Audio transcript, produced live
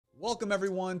Welcome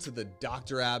everyone to the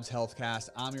Dr. Abs Healthcast.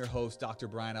 I'm your host, Dr.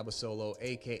 Bryan Abasolo,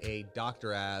 aka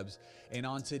Dr. Abs. And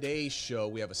on today's show,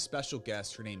 we have a special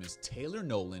guest. Her name is Taylor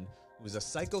Nolan, who is a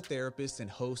psychotherapist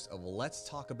and host of Let's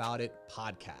Talk About It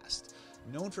podcast.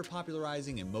 Known for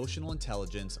popularizing emotional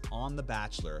intelligence on The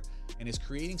Bachelor and is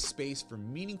creating space for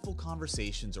meaningful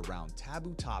conversations around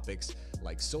taboo topics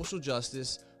like social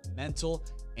justice, mental,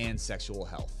 and sexual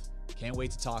health. Can't wait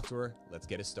to talk to her. Let's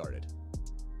get it started.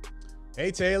 Hey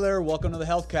Taylor, welcome to the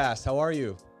Healthcast. How are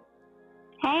you?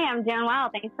 Hey, I'm doing well.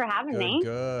 Thanks for having me.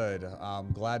 Good.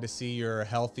 I'm glad to see you're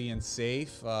healthy and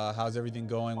safe. How's everything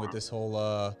going with this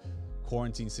whole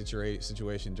quarantine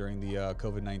situation during the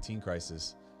COVID-19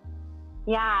 crisis?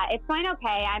 Yeah, it's going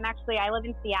okay. I live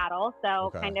in Seattle,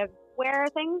 so kind of where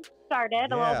things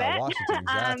started a little bit. Washington,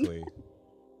 exactly.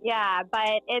 Yeah,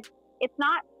 but it's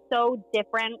not so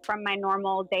different from my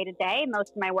normal day-to-day.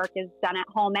 Most of my work is done at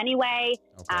home anyway.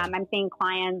 I'm seeing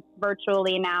clients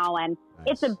virtually now, and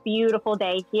It's a beautiful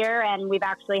day here, and we've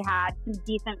actually had some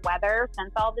decent weather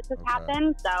since all this has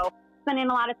happened. So spending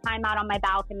a lot of time out on my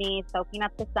balcony, soaking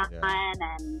up the sun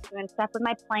and doing stuff with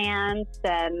my plants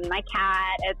and my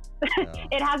cat.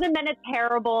 It hasn't been a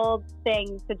terrible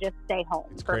thing to just stay home.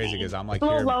 It's crazy because I'm like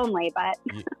it's a little lonely, but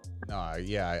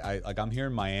I'm here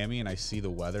in Miami and I see the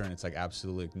weather and it's like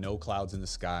absolutely no clouds in the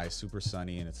sky, super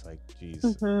sunny, and it's like,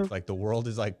 geez, like the world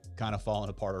is like kind of falling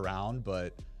apart around,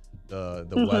 but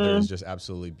the weather is just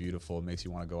absolutely beautiful. It makes you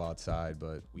want to go outside,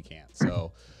 but we can't.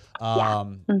 So,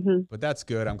 but that's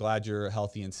good. I'm glad you're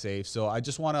healthy and safe. So I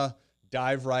just want to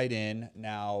dive right in.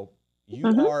 Now, you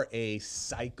are a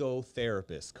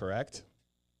psychotherapist, correct?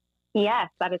 Yes,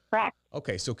 that is correct.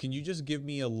 Okay. So can you just give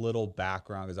me a little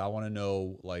background? Because I want to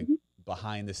know, like,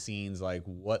 behind the scenes, like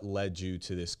what led you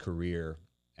to this career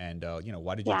and,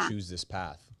 why did you choose this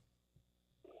path?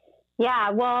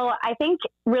 Yeah, well, I think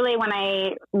really when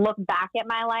I look back at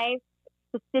my life,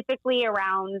 specifically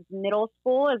around middle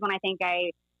school is when I think I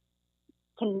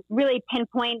can really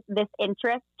pinpoint this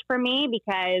interest for me,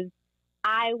 because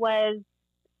I was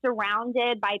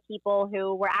surrounded by people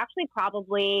who were actually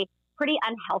probably pretty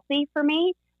unhealthy for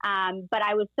me. But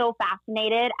I was so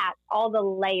fascinated at all the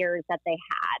layers that they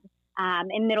had.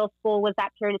 In middle school was that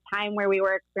period of time where we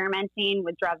were experimenting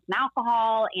with drugs and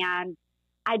alcohol. And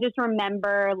I just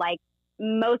remember, like,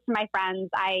 most of my friends,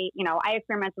 I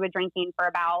experimented with drinking for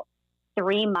about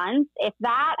 3 months, if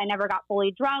that. I never got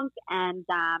fully drunk. And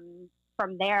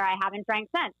from there, I haven't drank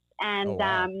since. And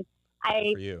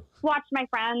I watched my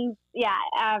friends.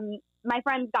 My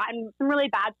friends got in some really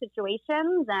bad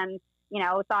situations and,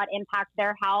 saw it impact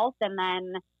their health. And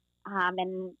then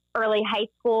in early high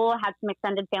school, had some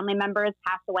extended family members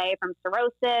pass away from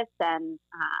cirrhosis and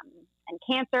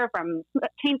cancer from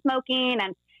chain smoking,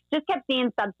 and just kept seeing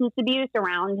substance abuse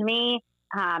around me,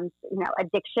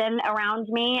 addiction around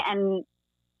me, and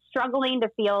struggling to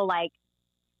feel like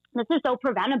this is so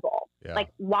preventable. Yeah. Like,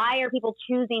 why are people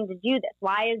choosing to do this?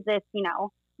 Why is this,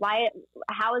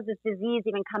 how is this disease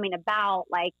even coming about?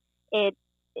 Like, it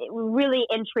really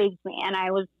intrigued me. And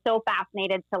I was so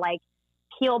fascinated to, like,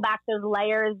 peel back those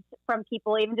layers from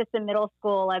people, even just in middle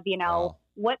school, of,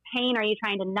 what pain are you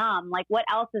trying to numb? Like, what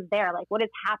else is there? Like, what is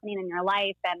happening in your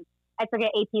life? And I took an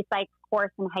AP Psych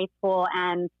course in high school,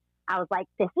 and I was like,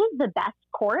 this is the best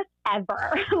course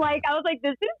ever. Like, I was like,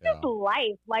 this is just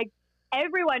life. Like,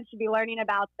 everyone should be learning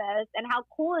about this. And how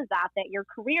cool is that your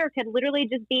career could literally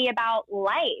just be about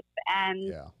life?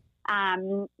 And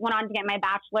went on to get my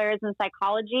bachelor's in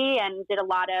psychology and did a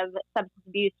lot of substance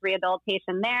abuse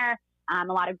rehabilitation there, a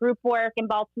lot of group work in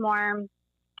Baltimore.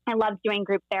 I loved doing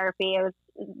group therapy. It was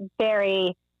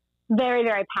very, very,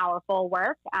 very powerful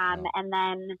work. And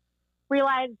then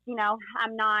realized,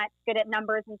 I'm not good at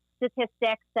numbers and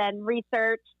statistics and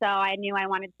research. So I knew I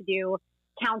wanted to do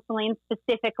counseling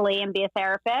specifically and be a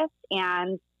therapist,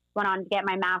 and went on to get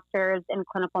my master's in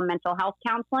clinical mental health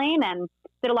counseling, and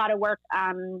did a lot of work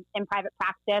in private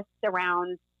practice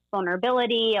around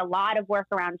vulnerability, a lot of work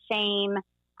around shame,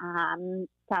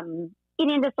 some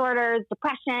eating disorders,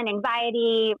 depression,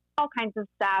 anxiety, all kinds of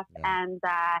stuff. And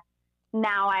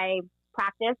now I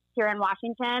practice here in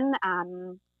Washington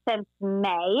since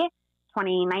May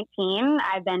 2019.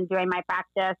 I've been doing my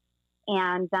practice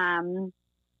and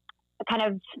kind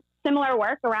of similar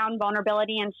work around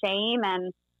vulnerability and shame.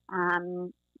 And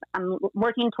I'm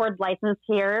working towards license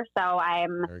here. So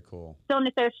I'm still an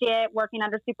associate working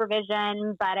under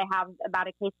supervision, but I have about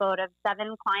a caseload of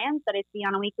 7 clients that I see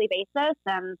on a weekly basis.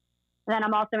 And then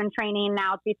I'm also in training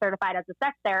now to be certified as a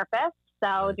sex therapist.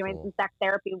 So doing some sex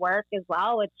therapy work as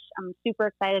well, which I'm super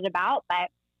excited about. But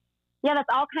yeah, that's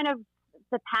all kind of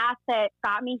the path that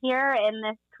got me here in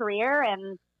this career.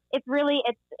 And it's really,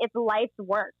 it's life's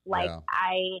work. Like Yeah.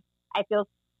 I feel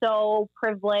so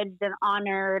privileged and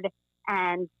honored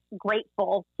and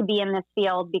grateful to be in this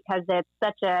field because it's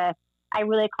such a, I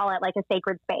really call it like a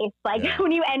sacred space. Like Yeah.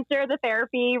 when you enter the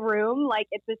therapy room, like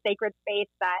it's a sacred space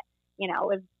that, you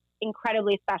know, is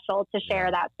incredibly special to share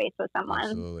Yeah. that space with someone.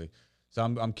 Absolutely. So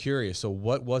I'm curious. So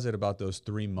what was it about those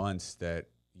 3 months that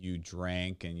you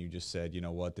drank and you just said, you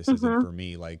know what, this isn't for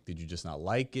me? Like, did you just not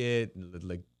like it?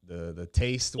 Like the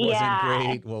taste wasn't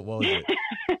great? What was it?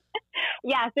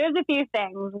 Yeah, so there's a few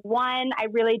things. One, I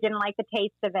really didn't like the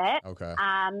taste of it. Okay.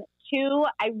 Two,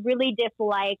 I really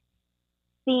disliked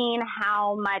seeing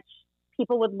how much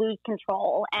people would lose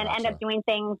control and end Gotcha. up doing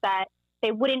things that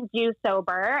they wouldn't do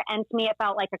sober. And to me, it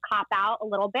felt like a cop out a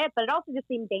little bit, but it also just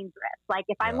seemed dangerous. Like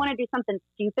if I Yeah. want to do something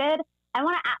stupid, I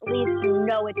want to at least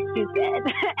know it's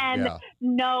stupid and Yeah.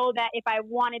 know that if I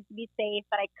wanted to be safe,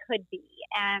 that I could be.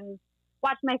 And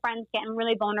watch my friends get in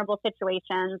really vulnerable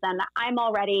situations. And I'm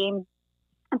a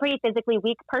pretty physically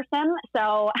weak person.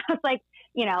 So I was like,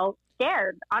 you know,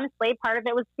 scared. Honestly, part of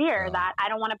it was fear that I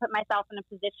don't want to put myself in a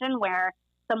position where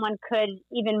someone could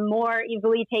even more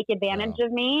easily take advantage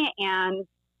of me. And,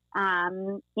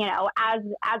 you know, as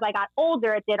I got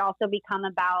older, it did also become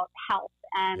about health.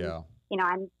 And, you know,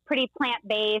 I'm pretty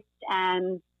plant-based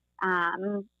and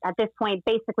at this point,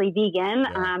 basically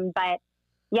vegan. But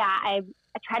yeah, I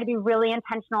try to be really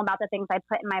intentional about the things I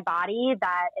put in my body,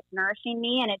 that it's nourishing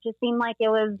me. And it just seemed like it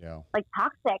was like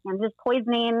toxic and just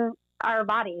poisoning our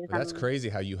bodies. But that's crazy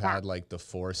how you had like the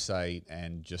foresight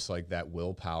and just like that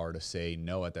willpower to say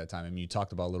no at that time. I mean, you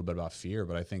talked about a little bit about fear,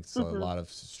 but I think it's a lot of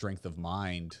strength of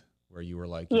mind where you were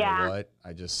like, you know what,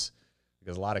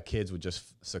 because a lot of kids would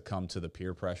just succumb to the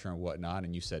peer pressure and whatnot.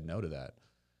 And you said no to that.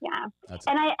 Yeah.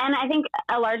 And I think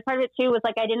a large part of it too was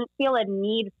like, I didn't feel a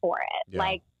need for it.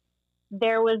 Like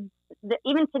there was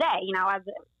even today, you know, as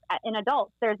an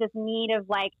adult, there's this need of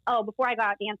like, oh, before I go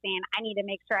out dancing, I need to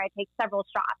make sure I take several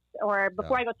shots, or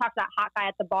before I go talk to that hot guy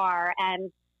at the bar.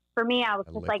 And for me, I was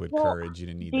just like, well, courage, you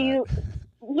didn't need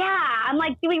that. I'm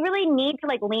like, do we really need to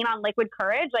like lean on liquid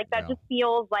courage? Like that just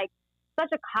feels like such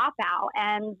a cop out.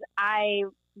 And I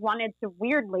wanted to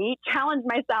weirdly challenge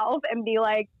myself and be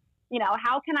like, you know,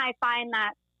 how can I find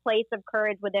that place of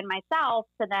courage within myself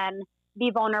to then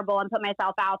be vulnerable and put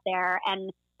myself out there?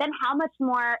 And then how much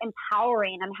more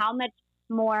empowering and how much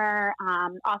more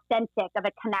authentic of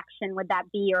a connection would that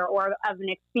be, or of an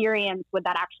experience would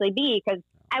that actually be? Because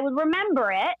I would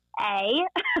remember it,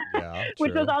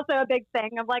 which was also a big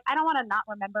thing of like, I don't want to not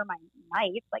remember my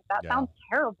night. Like that sounds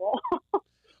terrible.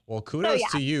 Well, kudos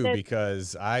to you,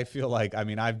 because I feel like, I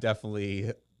mean, I've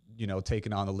definitely, you know,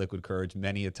 taken on the liquid courage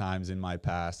many a times in my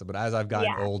past, but as I've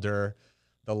gotten older,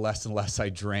 the less and less I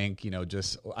drink, you know,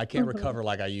 just, I can't recover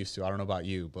like I used to. I don't know about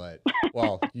you, but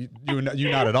well, you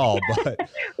not at all, but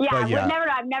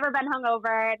I've never been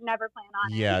hungover, never plan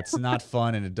on it. Yeah, it's not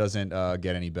fun, and it doesn't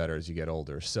get any better as you get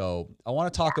older. So I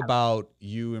want to talk about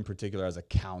you in particular as a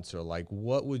counselor. Like,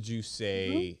 what would you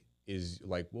say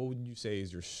what would you say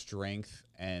is your strength,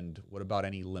 and what about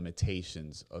any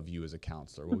limitations of you as a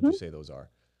counselor? What would you say those are?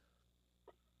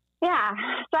 Yeah.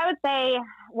 So I would say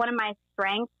one of my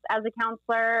strengths as a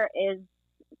counselor is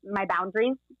my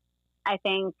boundaries. I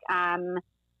think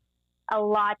a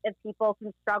lot of people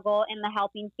can struggle in the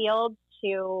helping field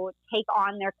to take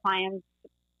on their clients'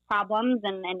 problems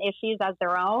and issues as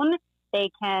their own. They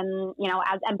can, you know,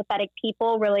 as empathetic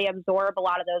people, really absorb a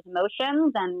lot of those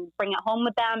emotions and bring it home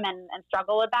with them and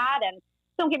struggle with that. And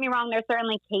don't get me wrong, there's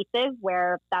certainly cases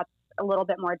where that's a little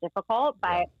bit more difficult,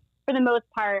 but for the most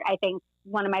part, I think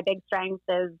one of my big strengths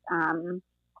is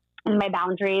my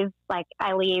boundaries. Like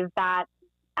I leave that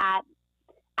at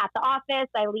the office.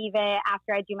 I leave it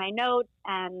after I do my notes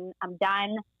and I'm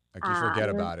done. Like you forget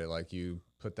about it. Like you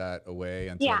put that away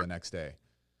until the next day.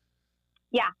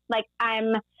 Yeah. Like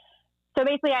so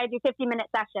basically I do 50-minute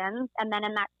sessions, and then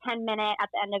in that 10-minute at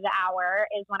the end of the hour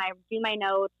is when I do my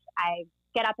notes. I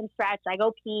get up and stretch. I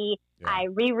go pee. I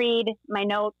reread my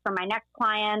notes for my next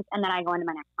client, and then I go into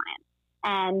my next client.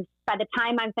 And by the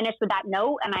time I'm finished with that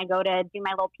note and I go to do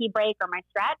my little pee break or my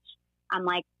stretch, I'm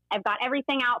like, I've got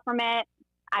everything out from it.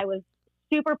 I was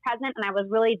super present and I was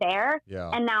really there.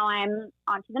 And now I'm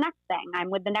on to the next thing. I'm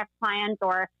with the next client,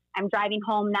 or I'm driving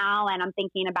home now and I'm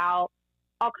thinking about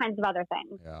all kinds of other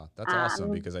things. Yeah, that's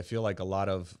awesome, because I feel like a lot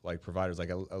of like providers,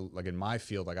 like in my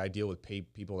field, like I deal with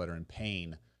people that are in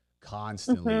pain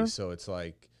constantly. So it's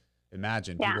like,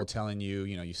 imagine people telling you,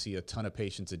 you know, you see a ton of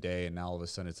patients a day, and now all of a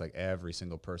sudden it's like every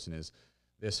single person is,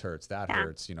 this hurts, that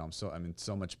hurts, you know, I'm in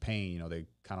so much pain, you know, they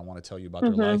kind of want to tell you about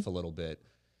their life a little bit.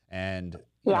 And,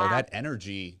 you know, that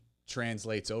energy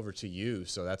translates over to you.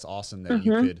 So that's awesome that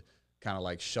you could kind of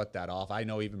like shut that off. I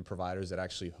know even providers that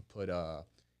actually put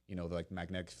you know, like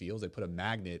magnetic fields, they put a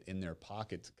magnet in their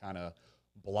pocket to kind of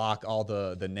block all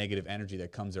the negative energy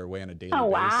that comes their way on a daily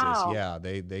basis. Wow. Yeah,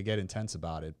 they get intense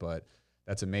about it, but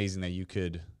that's amazing that you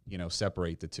could, you know,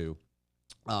 separate the two.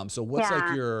 So what's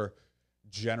like your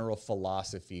general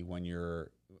philosophy when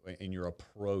you're in your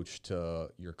approach to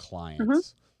your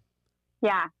clients?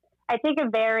 Yeah, I take a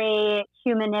very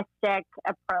humanistic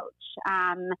approach.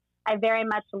 I very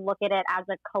much look at it as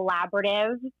a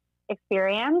collaborative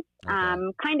experience.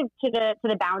 Kind of to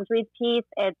the boundaries piece.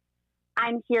 It's,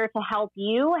 I'm here to help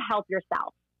you help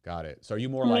yourself. Got it. So are you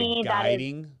more like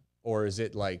guiding, or is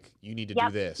it like you need to do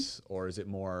this, or is it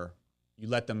more you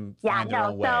let them find their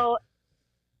own way?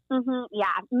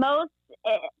 Most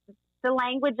the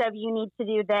language of you need to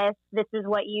do this. This is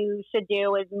what you should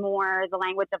do is more the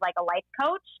language of like a life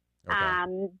coach.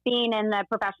 Being in the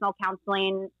professional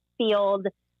counseling field,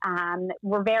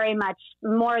 we're very much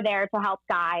more there to help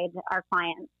guide our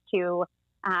clients to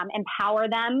empower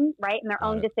them, right, in their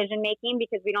own decision making,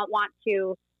 because we don't want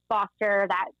to foster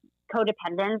that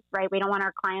codependence, right? We don't want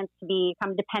our clients to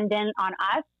become dependent on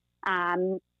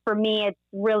us. For me, it's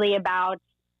really about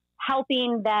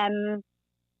helping them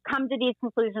come to these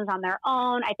conclusions on their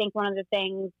own. I think one of the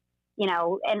things, you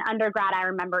know, in undergrad, I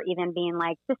remember even being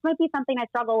like, this might be something I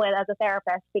struggle with as a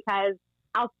therapist, because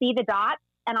I'll see the dots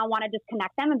and I'll want to just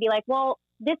connect them and be like, well,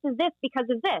 this is this because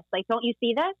of this. Like, don't you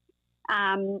see this?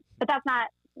 But that's not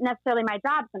necessarily my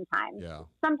job sometimes. Yeah.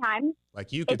 Sometimes.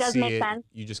 Like you could see it,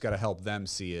 you just got to help them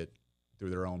see it through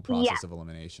their own process of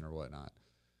elimination or whatnot.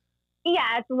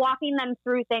 Yeah, it's walking them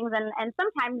through things, and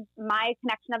sometimes my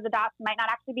connection of the dots might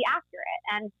not actually be accurate.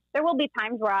 And there will be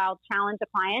times where I'll challenge a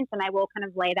client and I will kind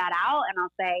of lay that out and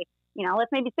I'll say, you know,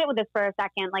 let's maybe sit with this for a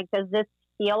second. Like, does this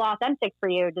feel authentic for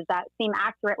you? Does that seem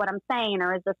accurate what I'm saying,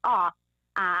 or is this off?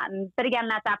 But again,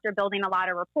 that's after building a lot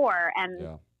of rapport.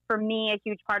 And for me, a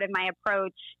huge part of my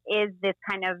approach is this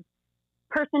kind of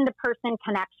person-to-person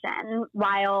connection.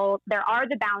 While there are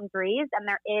the boundaries and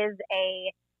there is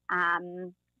a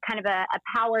kind of a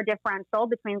power differential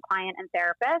between client and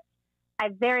therapist, I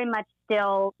very much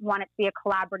still want it to be a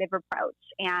collaborative approach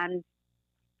and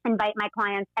invite my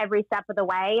clients every step of the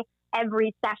way.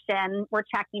 Every session, we're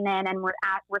checking in and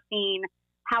we're seeing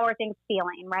how are things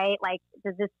feeling, right? Like,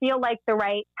 does this feel like the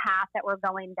right path that we're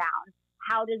going down?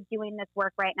 How does doing this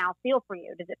work right now feel for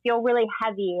you? Does it feel really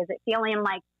heavy? Is it feeling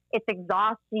like it's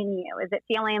exhausting you? Is it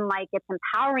feeling like it's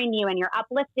empowering you and you're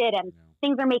uplifted and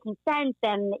things are making sense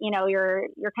and, you know, you're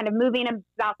kind of moving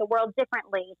about the world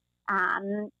differently?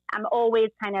 I'm always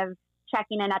kind of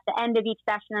checking in at the end of each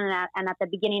session and at the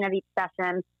beginning of each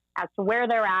session as to where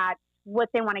they're at, what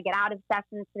they want to get out of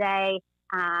sessions today,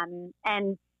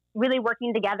 and really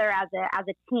working together as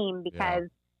a team, because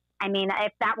I mean,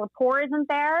 if that rapport isn't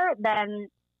there, then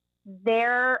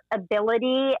their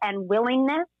ability and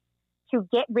willingness to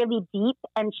get really deep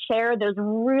and share those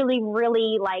really,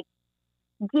 really like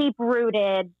deep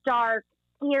rooted, dark,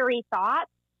 scary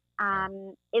thoughts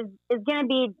is going to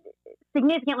be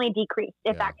significantly decreased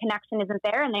if that connection isn't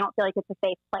there and they don't feel like it's a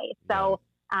safe place. So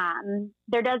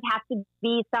there does have to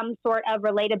be some sort of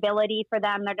relatability for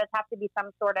them. There does have to be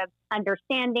some sort of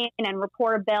understanding and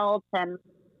rapport built. And,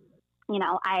 you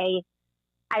know, I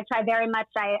try very much,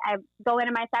 I go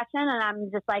into my session and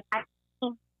I'm just like,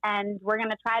 and we're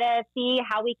going to try to see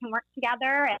how we can work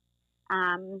together.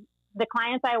 And the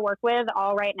clients I work with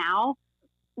all right now,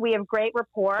 we have great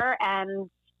rapport. And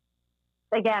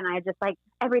again, I just like,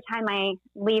 every time I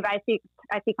leave, I see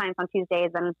clients on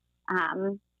Tuesdays,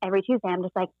 and every Tuesday I'm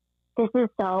just like, this is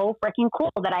so freaking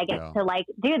cool that I get to like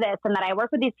do this, and that I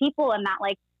work with these people, and that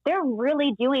like they're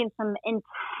really doing some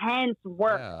intense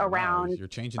work around you're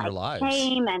changing like, their lives.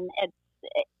 Shame, and it's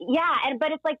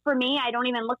but it's like, for me, I don't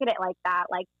even look at it like that.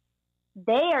 Like,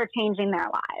 they are changing their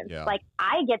lives. Like,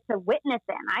 I get to witness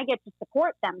it and I get to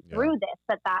support them through this,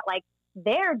 but that like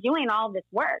they're doing all this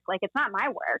work. Like, it's not my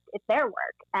work, it's their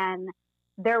work, and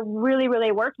they're really,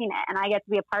 really working it, and I get to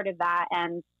be a part of that.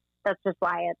 And that's just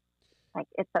why it's like,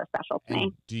 it's so special to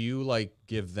me. Do you like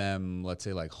give them, let's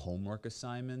say, like homework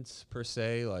assignments per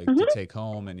se, like to take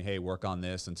home and, hey, work on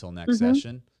this until next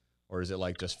session? Or is it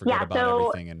like, just forget about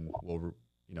everything and we'll,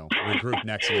 you know, regroup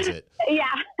next visit?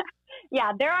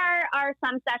 Yeah, there are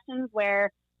some sessions where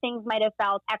things might have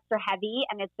felt extra heavy,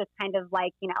 and it's just kind of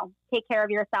like, you know, take care of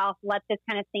yourself, let this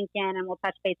kind of sink in, and we'll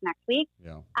touch base next week.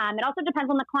 It also depends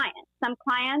on the client. Some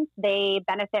clients, they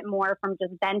benefit more from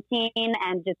just venting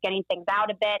and just getting things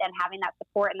out a bit and having that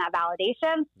support and that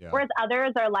validation. Whereas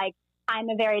others are like, I'm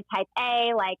a very type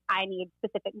A, like I need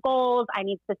specific goals, I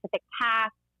need specific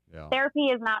tasks. Therapy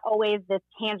is not always this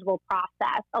tangible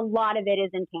process. A lot of it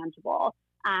is intangible.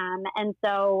 And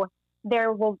so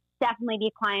there will definitely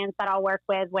be clients that I'll work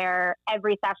with where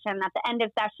every session, at the end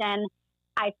of session,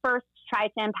 I first try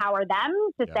to empower them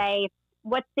to say,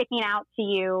 what's sticking out to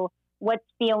you? What's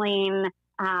feeling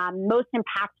most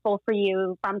impactful for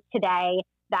you from today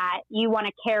that you want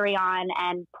to carry on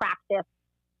and practice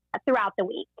throughout the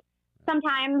week?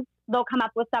 Sometimes they'll come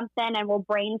up with something and we'll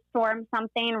brainstorm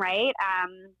something, right?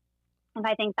 If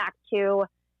I think back to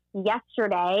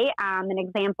yesterday, an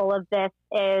example of this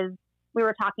is we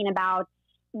were talking about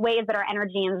ways that our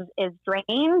energy is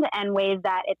drained and ways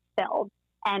that it's filled.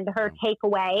 And her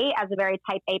takeaway, as a very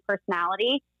type A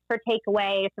personality, her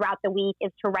takeaway throughout the week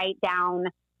is to write down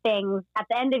things at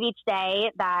the end of each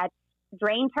day that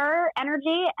drained her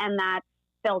energy and that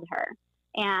filled her.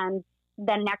 And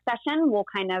then next session, we'll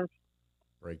kind of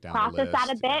break down process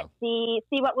that a bit,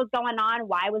 see what was going on.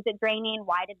 Why was it draining?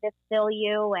 Why did this fill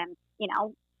you? And, you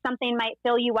know, something might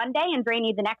fill you one day and drain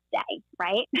you the next day,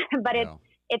 right? But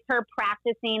it's her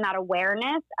practicing that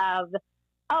awareness of,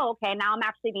 oh, okay, now I'm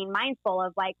actually being mindful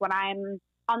of, like, when I'm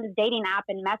on the dating app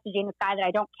and messaging this guy that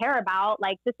I don't care about,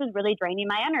 like, this is really draining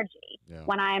my energy.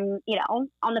 When I'm, you know,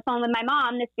 on the phone with my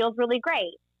mom, this feels really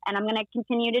great. And I'm going to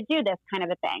continue to do this kind of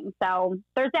a thing. So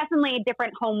there's definitely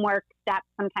different homework steps.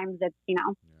 Sometimes it's, you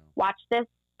know, watch this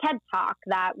TED Talk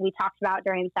that we talked about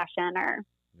during session or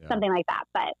something like that.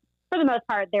 But for the most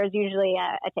part, there's usually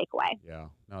a takeaway. Yeah,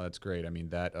 no, that's great. I mean,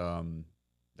 that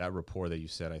rapport that you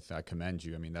said, I commend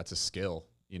you. I mean, that's a skill,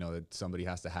 you know, that somebody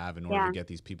has to have in order to get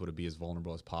these people to be as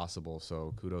vulnerable as possible.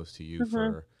 So kudos to you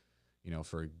for, you know,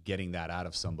 for getting that out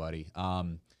of somebody.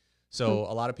 So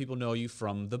a lot of people know you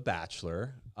from The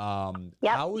Bachelor.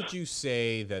 How would you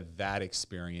say that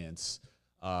experience,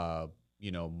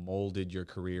 you know, molded your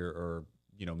career or,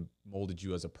 you know, molded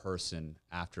you as a person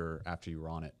after you were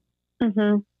on it?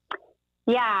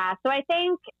 Yeah. So I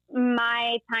think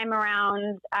my time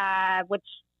around, which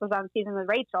was on season with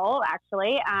Rachel,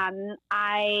 actually,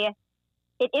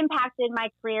 it impacted my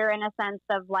career in a sense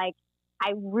of, like,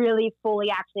 I really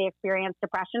fully actually experienced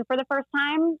depression for the first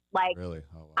time. Like, really?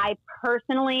 Oh, wow. I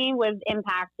personally was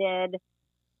impacted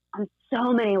on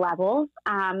so many levels.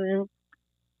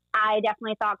 I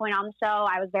definitely thought going on the show,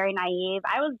 I was very naive.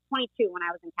 I was 22 when I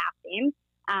was in casting,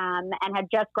 and had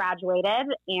just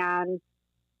graduated. And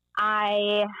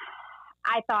I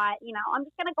thought, you know, I'm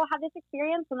just going to go have this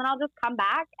experience and then I'll just come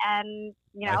back and,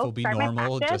 you know, life will be start normal, my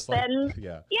practice. just like, and,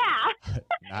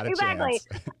 not a exactly.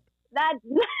 chance. That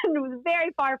was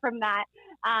very far from that.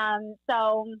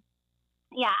 So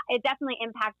yeah, it definitely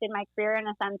impacted my career in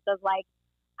a sense of, like,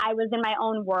 I was in my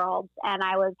own world and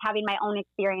I was having my own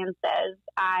experiences.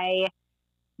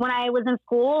 When I was in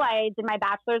school, I did my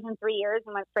bachelor's in 3 years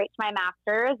and went straight to my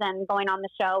master's, and going on the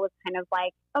show was kind of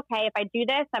like, okay, if I do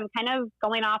this, I'm kind of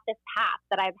going off this path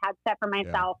that I've had set for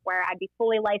myself where I'd be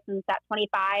fully licensed at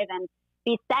 25 and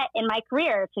be set in my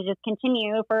career to just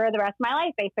continue for the rest of my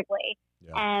life, basically.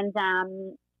 And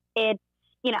it's,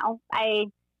 you know, I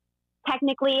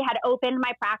technically had opened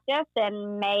my practice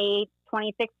in May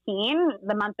 2016,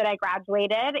 the month that I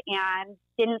graduated, and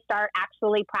didn't start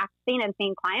actually practicing and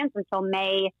seeing clients until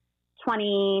May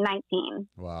 2019.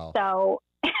 Wow. So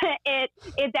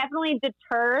it definitely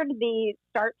deterred the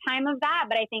start time of that,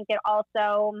 but I think it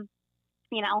also,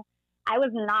 you know, I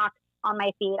was knocked on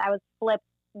my feet. I was flipped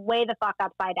way the fuck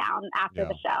upside down after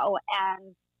the show.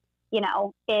 And, you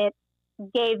know, it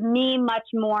gave me much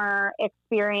more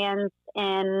experience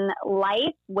in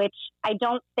life, which I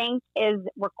don't think is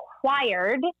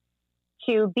required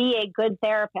to be a good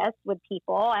therapist with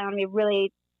people. I want to be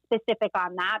really specific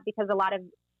on that, because a lot of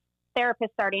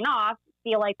therapists starting off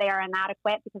feel like they are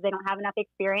inadequate because they don't have enough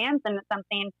experience. And it's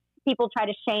something people try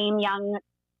to shame young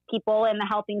people in the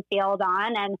helping field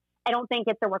on. And I don't think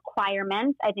it's a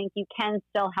requirement. I think you can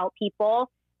still help people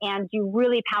and do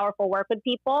really powerful work with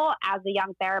people as a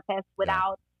young therapist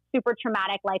without super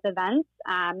traumatic life events.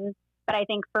 But I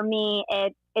think for me,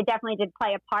 it definitely did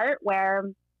play a part where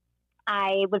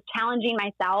I was challenging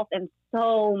myself in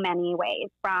so many ways,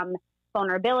 from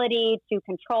vulnerability to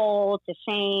control to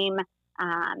shame,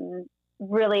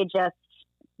 really just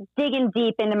digging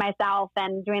deep into myself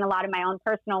and doing a lot of my own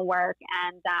personal work.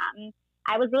 And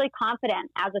I was really confident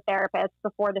as a therapist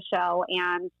before the show.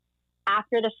 And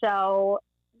after the show,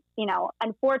 you know,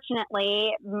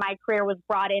 unfortunately, my career was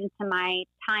brought into my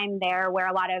time there, where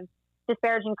a lot of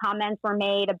disparaging comments were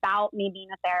made about me being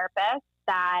a therapist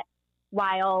that,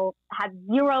 while had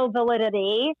zero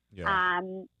validity,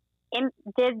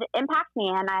 did impact me.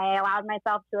 And I allowed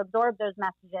myself to absorb those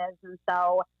messages. And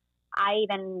so I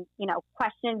even,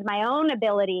 questioned my own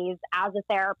abilities as a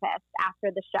therapist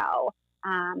after the show,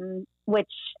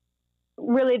 which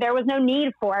really there was no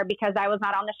need for, because I was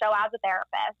not on the show as a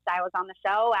therapist. I was on the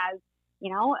show as,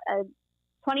 a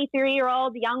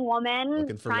 23-year-old young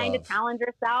woman trying love. to challenge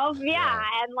herself. Yeah.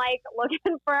 And like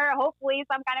looking for hopefully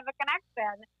some kind of a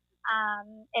connection,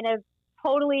 in a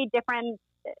totally different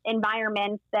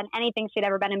environment than anything she'd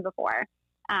ever been in before.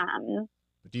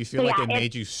 Do you feel like it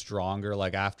made you stronger?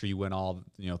 Like after you went all,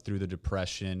 through the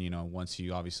depression, once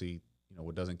you obviously,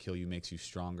 what doesn't kill you makes you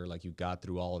stronger. Like you got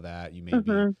through all of that. You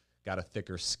maybe got a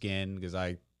thicker skin, because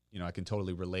I can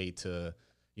totally relate to,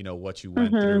 what you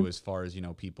went through as far as,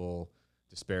 people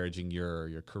disparaging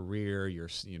your career, your,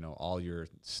 all your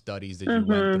studies that you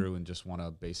went through, and just want to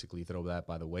basically throw that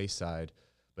by the wayside.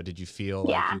 But did you feel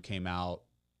like you came out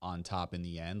on top in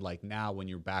the end? Like now when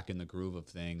you're back in the groove of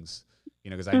things,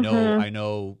 because I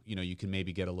know, you can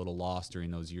maybe get a little lost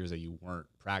during those years that you weren't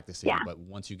practicing, but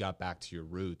once you got back to your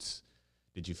roots,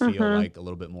 did you feel like a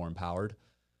little bit more empowered?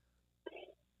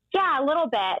 Yeah, a little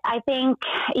bit. I think,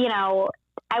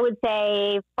 I would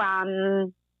say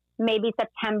from maybe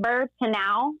September to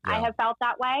now, I have felt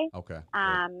that way. Okay.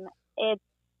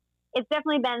 It's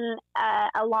definitely been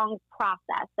a long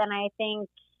process. And I think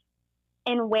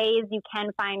in ways you can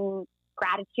find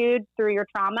gratitude through your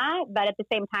trauma, but at the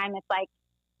same time, it's like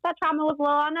that trauma was a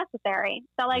little unnecessary.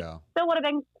 So like, still would have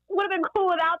been cool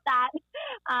without that.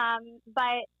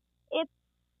 But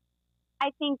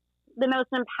I think the most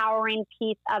empowering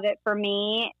piece of it for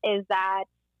me is that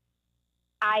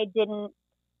I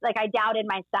doubted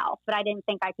myself, but I didn't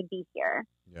think I could be here.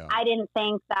 Yeah. I didn't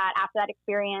think that after that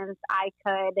experience, I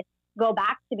could go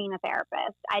back to being a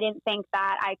therapist. I didn't think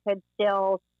that I could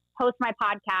still host my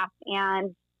podcast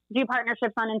and do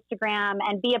partnerships on Instagram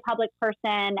and be a public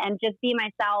person and just be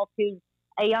myself, who's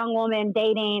a young woman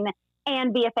dating,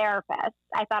 and be a therapist.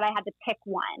 I thought I had to pick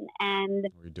one. And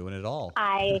we're doing it all.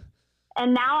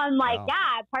 And now I'm like,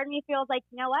 part of me feels like,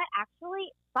 you know what?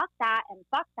 Actually, fuck that and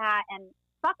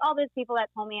fuck all those people that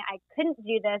told me I couldn't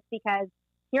do this, because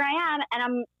here I am and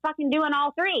I'm fucking doing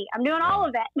all three. I'm doing all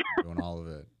of it. Doing all of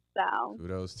it. So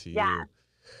kudos to you.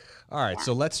 All right,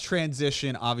 so let's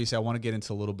transition. Obviously, I want to get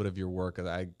into a little bit of your work.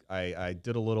 I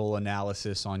did a little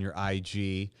analysis on your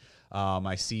IG.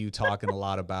 I see you talking a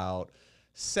lot about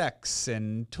sex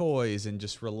and toys and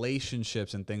just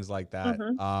relationships and things like that.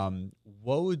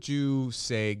 What would you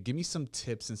say? Give me some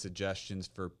tips and suggestions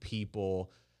for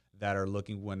people that are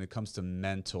looking when it comes to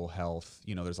mental health.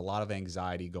 There's a lot of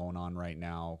anxiety going on right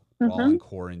now. We're all in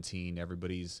quarantine.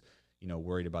 Everybody's,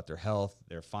 worried about their health,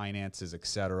 their finances,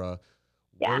 etc.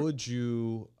 What would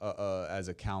you, as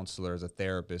a counselor, as a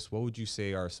therapist, what would you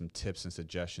say are some tips and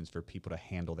suggestions for people to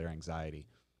handle their anxiety?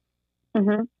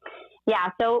 Yeah.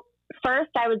 So first,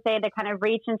 I would say to kind of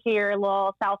reach into your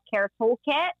little self-care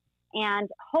toolkit, and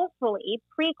hopefully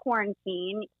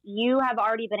pre-quarantine, you have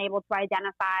already been able to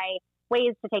identify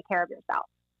ways to take care of yourself.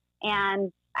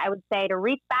 And I would say to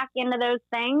reach back into those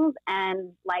things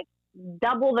and like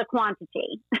double the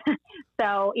quantity.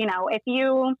 So, if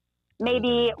you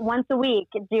maybe once a week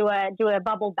do a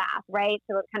bubble bath, right?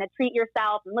 So kind of treat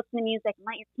yourself and listen to music and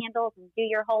light your candles and do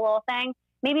your whole little thing.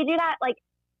 Maybe do that like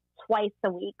twice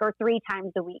a week or 3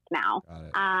 times a week now.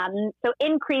 So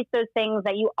increase those things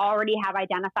that you already have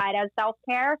identified as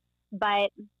self-care.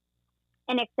 But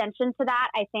in extension to that,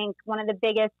 I think one of the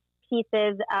biggest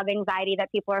pieces of anxiety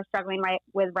that people are struggling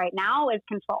with right now is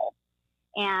control,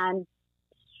 and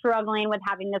struggling with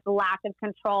having this lack of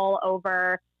control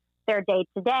over their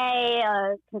day-to-day,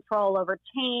 control over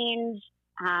change.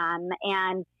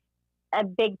 And a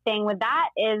big thing with that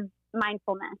is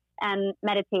mindfulness and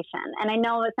meditation. And I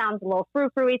know it sounds a little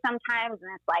frou-frou-y sometimes,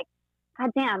 and it's like, God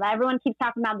damn, everyone keeps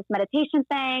talking about this meditation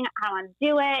thing. I don't want to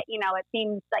do it. It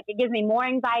seems like it gives me more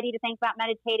anxiety to think about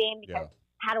meditating, because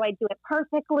how do I do it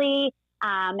perfectly?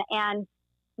 And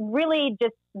really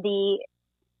just the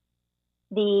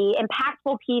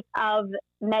impactful piece of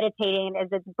meditating is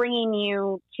it's bringing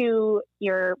you to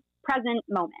your present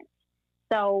moment.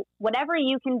 So whatever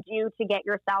you can do to get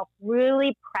yourself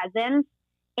really present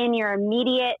in your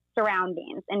immediate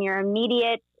surroundings and your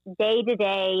immediate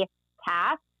day-to-day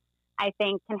tasks, I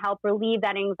think can help relieve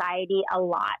that anxiety a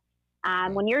lot.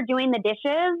 When you're doing the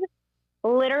dishes,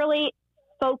 literally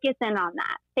focus in on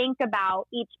that. Think about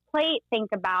each plate, think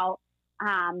about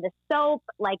the soap,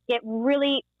 like get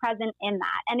really present in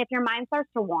that. And if your mind starts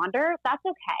to wander, that's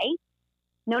okay.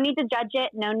 No need to judge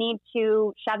it. No need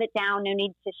to shove it down. No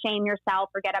need to shame yourself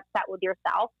or get upset with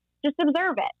yourself. Just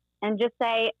observe it and just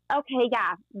say, okay,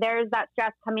 yeah, there's that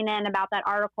stress coming in about that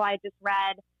article I just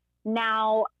read.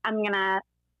 Now I'm going to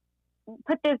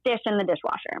put this dish in the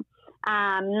dishwasher.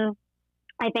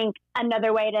 I think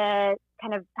another way to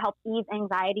kind of help ease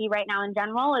anxiety right now in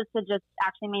general is to just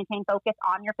actually maintain focus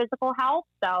on your physical health.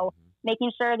 So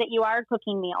making sure that you are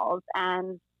cooking meals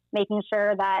and making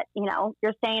sure that, you know,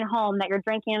 you're staying home, that you're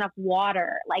drinking enough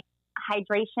water. Like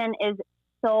hydration is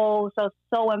so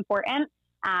important.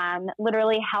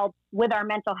 Literally helps with our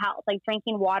mental health. Like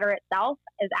drinking water itself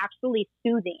is actually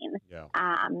soothing. Yeah.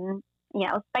 You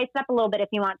know, spice it up a little bit if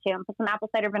you want to, and put some apple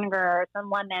cider vinegar or some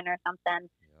lemon or something.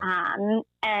 Yeah.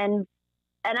 And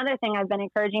another thing I've been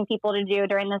encouraging people to do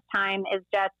during this time is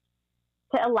just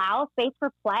to allow space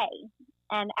for play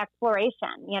and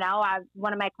exploration. You know,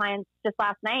 one of my clients just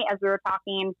last night, as we were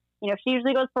talking, you know, she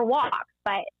usually goes for walks,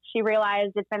 but she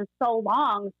realized it's been so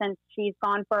long since she's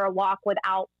gone for a walk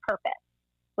without purpose,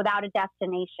 without a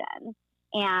destination,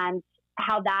 and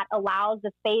how that allows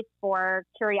the space for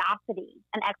curiosity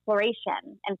and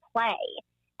exploration and play,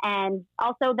 and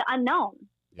also the unknown.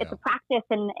 Yeah. It's a practice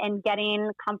in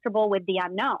getting comfortable with the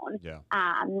unknown. Yeah.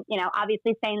 You know,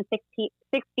 obviously staying 6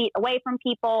 feet away from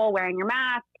people, wearing your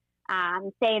mask,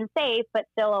 staying safe, but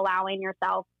still allowing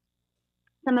yourself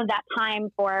some of that time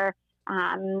for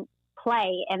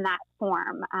play in that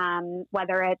form,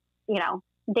 whether it's, you know,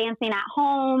 dancing at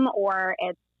home or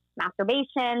it's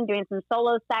masturbation, doing some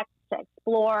solo sex to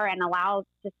explore and allow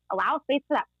space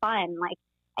for that fun. Like,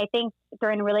 I think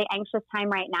during a really anxious time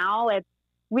right now, it's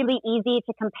really easy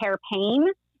to compare pain,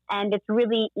 and it's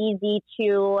really easy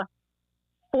to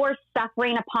force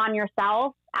suffering upon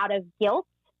yourself out of guilt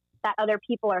that other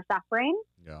people are suffering.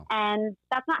 Yeah. And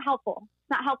that's not helpful.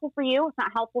 It's not helpful for you. It's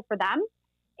not helpful for them.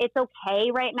 It's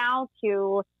okay right now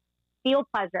to feel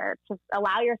pleasure, to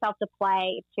allow yourself to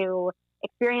play, to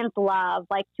experience love,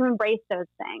 like to embrace those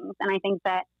things. And I think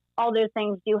that all those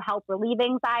things do help relieve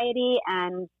anxiety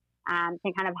and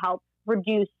can kind of help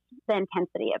reduce the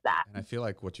intensity of that. And I feel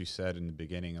like what you said in the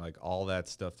beginning, like all that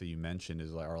stuff that you mentioned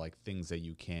are like things that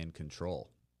you can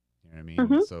control. You know what I mean?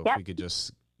 Mm-hmm. So if we could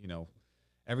just, you know,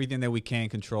 everything that we can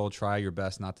control, try your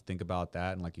best not to think about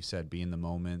that. And like you said, be in the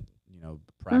moment, you know,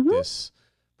 practice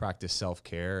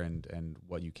self-care and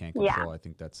what you can control. Yeah. I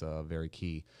think that's very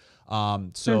key.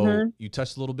 So you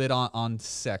touched a little bit on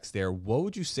sex there. What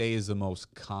would you say is the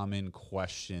most common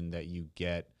question that you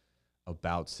get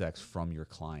about sex from your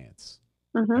clients?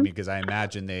 I mean, because I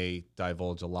imagine they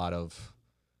divulge a lot of,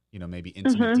 you know, maybe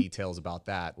intimate details about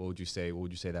that. What would you say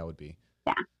that would be?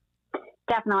 Yeah,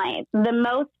 definitely. The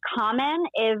most common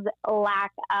is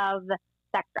lack of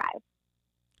sex drive.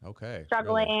 Okay.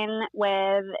 Struggling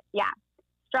with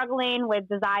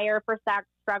desire for sex,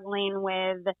 struggling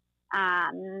with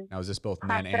now, is this both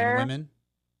pressure. Men and women?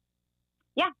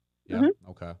 Yeah. Yeah.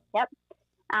 Okay. Yep.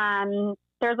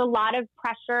 There's a lot of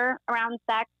pressure around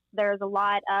sex. There's a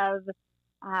lot of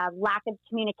lack of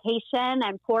communication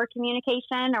and poor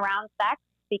communication around sex,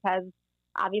 because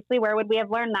obviously where would we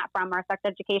have learned that from? Our sex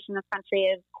education in this country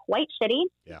is quite shitty.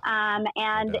 Yeah.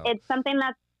 And it's something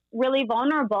that's really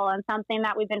vulnerable and something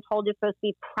that we've been told is supposed to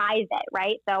be private,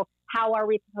 right? So how are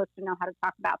we supposed to know how to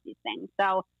talk about these things?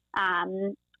 So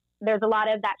there's a lot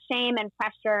of that shame and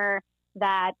pressure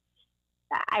that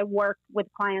I work with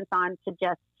clients on to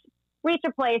just reach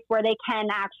a place where they can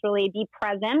actually be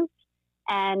present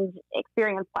and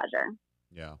experience pleasure.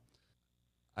 Yeah.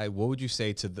 What would you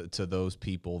say to those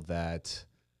people that,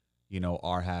 you know,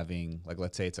 are having, like,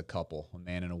 let's say it's a couple, a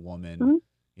man and a woman,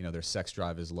 you know, their sex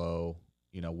drive is low.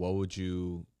 You know, what would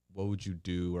you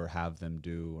do or have them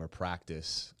do or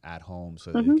practice at home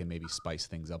so that it can maybe spice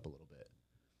things up a little bit?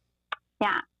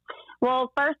 Yeah.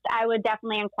 Well, first, I would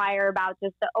definitely inquire about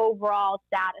just the overall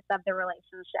status of the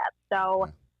relationship.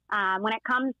 So when it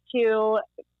comes to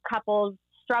couples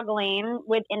struggling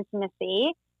with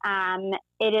intimacy,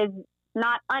 it is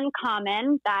not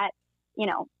uncommon that, you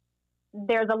know,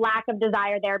 there's a lack of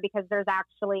desire there because there's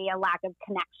actually a lack of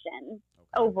connection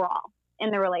overall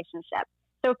in the relationship.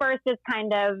 So first is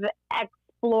kind of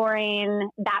exploring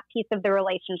that piece of the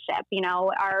relationship. You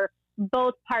know, are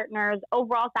both partners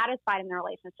overall satisfied in the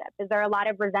relationship? Is there a lot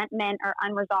of resentment or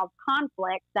unresolved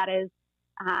conflict that is,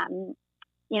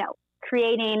 you know,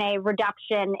 creating a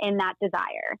reduction in that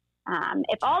desire?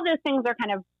 If all those things are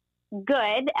kind of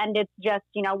good and it's just,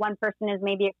 you know, one person is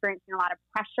maybe experiencing a lot of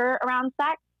pressure around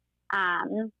sex,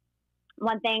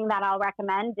 one thing that I'll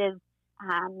recommend is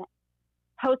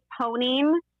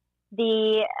postponing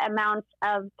the amount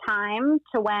of time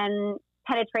to when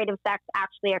penetrative sex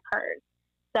actually occurs.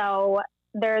 So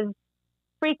there's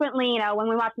frequently, you know, when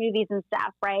we watch movies and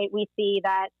stuff, right, we see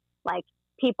that, like,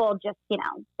 people just, you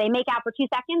know, they make out for 2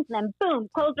 seconds and then boom,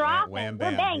 clothes are off and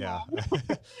we're banging. Yeah.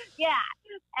 Yeah.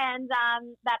 And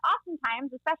that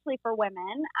oftentimes, especially for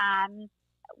women,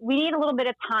 we need a little bit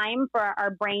of time for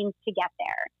our brains to get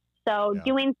there. So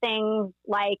doing things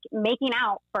like making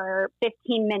out for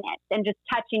 15 minutes and just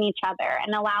touching each other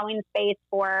and allowing space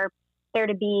for there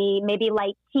to be maybe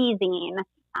light teasing,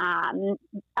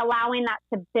 allowing that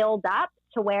to build up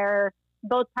to where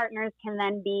both partners can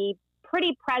then be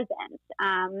pretty present.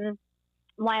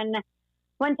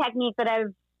 One technique that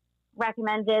I've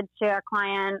recommended to a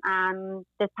client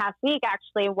this past week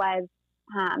actually was,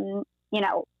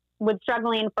 was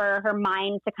struggling for her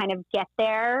mind to kind of get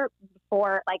there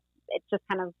before, like, it's just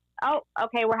kind of, oh,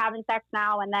 okay, we're having sex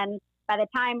now. And then by the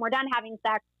time we're done having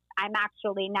sex, I'm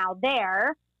actually now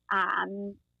there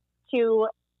to,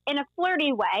 in a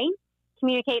flirty way,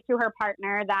 communicate to her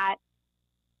partner that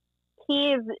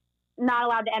he's not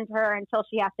allowed to enter her until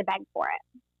she has to beg for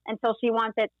it, until she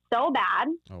wants it so bad.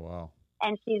 Oh, wow.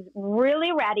 And she's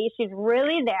really ready. She's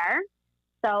really there.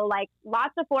 So, like,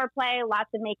 lots of foreplay, lots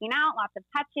of making out, lots of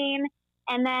touching.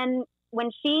 And then when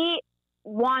she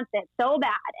wants it so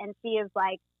bad and she is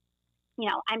like,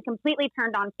 I'm completely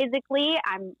turned on physically.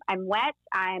 I'm wet.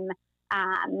 I'm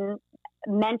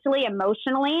mentally,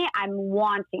 emotionally, I'm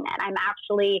wanting it. I'm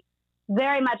actually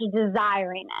very much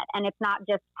desiring it. And it's not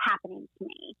just happening to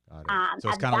me. So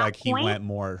it's kind of like he went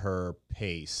more at her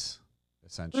pace,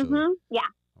 essentially. Mm-hmm, yeah.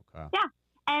 Okay. Yeah.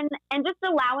 And just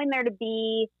allowing there to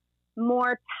be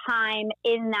more time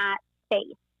in that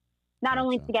space, not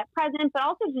only to get present, but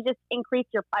also to just increase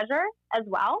your pleasure as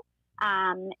well.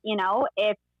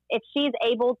 If she's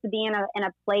able to be in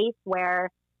a place where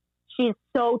she's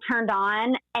so turned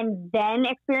on and then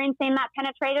experiencing that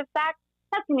penetrative sex,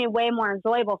 that's going to be way more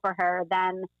enjoyable for her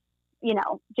than,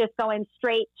 just going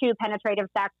straight to penetrative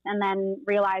sex and then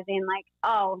realizing like,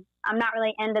 oh, I'm not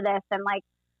really into this. And like,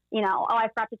 oh, I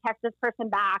forgot to text this person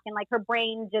back, and like her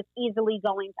brain just easily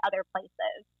going to other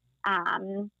places.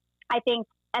 I think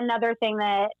another thing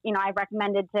that, I've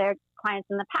recommended to clients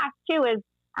in the past too is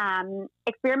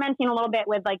experimenting a little bit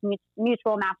with like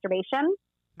mutual masturbation.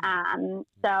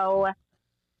 So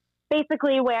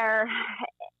basically where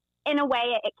in a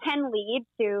way it can lead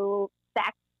to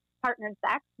sex, partnered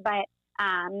sex, but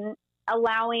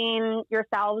allowing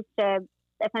yourselves to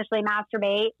essentially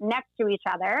masturbate next to each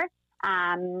other.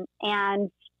 And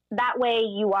that way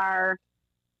you are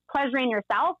pleasuring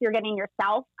yourself. You're getting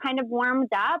yourself kind of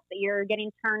warmed up. You're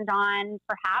getting turned on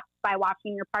perhaps by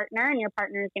watching your partner, and your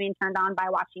partner is getting turned on by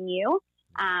watching you.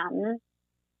 And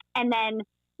then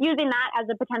using that as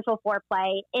a potential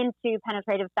foreplay into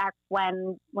penetrative sex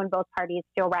when both parties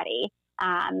feel ready.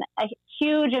 A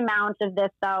huge amount of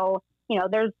this, though,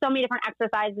 there's so many different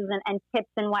exercises and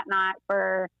tips and whatnot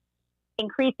for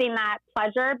increasing that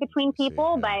pleasure between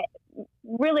people, but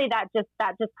really that just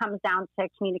comes down to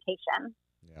communication.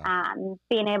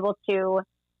 Being able to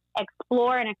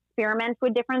explore and experiment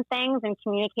with different things and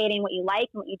communicating what you like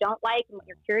and what you don't like and what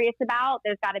you're curious about.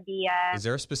 There's got to be Is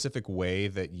there a specific way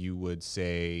that you would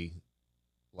say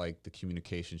like the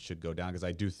communication should go down? Because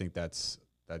I do think that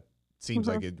seems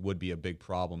like it would be a big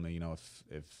problem.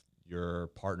 If your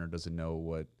partner doesn't know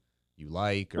what you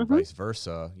like or vice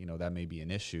versa, that may be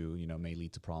an issue, may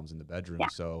lead to problems in the bedroom. Yeah.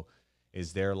 So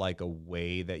is there like a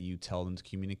way that you tell them to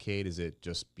communicate? Is it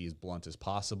just be as blunt as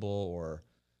possible, or,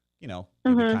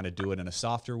 maybe kind of do it in a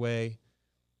softer way?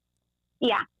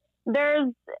 Yeah.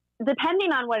 There's,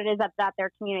 depending on what it is that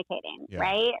they're communicating,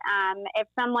 right? If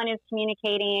someone is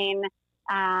communicating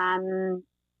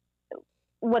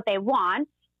what they want,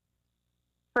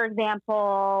 for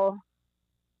example,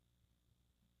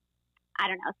 I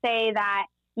don't know, say that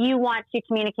you want to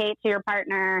communicate to your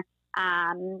partner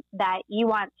that you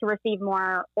want to receive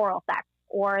more oral sex,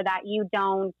 or that you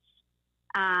don't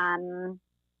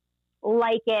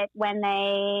like it when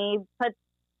they put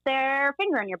their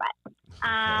finger in your butt.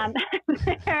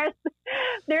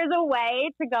 There's a way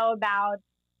to go about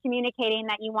communicating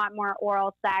that you want more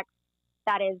oral sex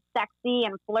that is sexy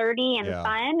and flirty and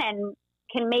fun and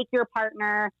can make your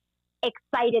partner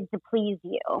excited to please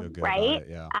you, right?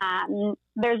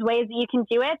 There's ways that you can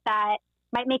do it that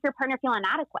might make your partner feel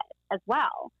inadequate as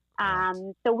well.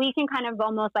 So we can kind of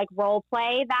almost like role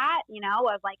play that,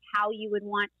 of like how you would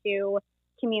want to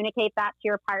communicate that to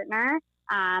your partner.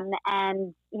 And,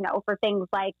 for things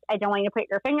like, I don't want you to put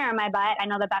your finger in my butt. I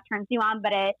know that turns you on,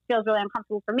 but it feels really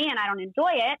uncomfortable for me and I don't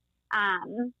enjoy it.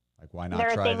 Like, why not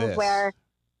there are try things this? Where,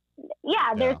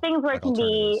 there's things where like it can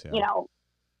be,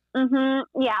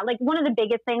 like one of the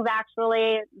biggest things,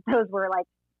 actually, those were like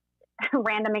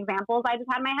random examples I just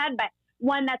had in my head, but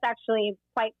one that's actually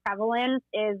quite prevalent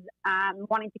is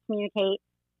wanting to communicate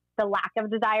the lack of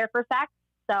desire for sex.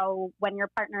 So when your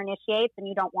partner initiates and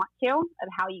you don't want to, of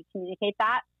how you communicate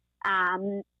that.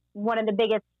 One of the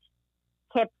biggest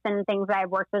tips and things that I've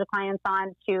worked with clients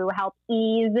on to help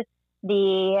ease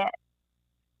the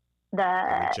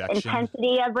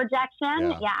intensity of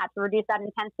rejection. Yeah, to reduce that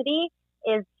intensity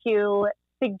is to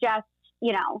suggest,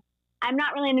 I'm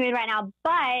not really in the mood right now,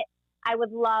 but I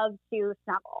would love to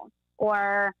snuggle.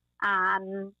 Or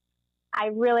I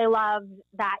really love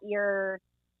that you're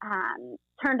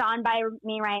turned on by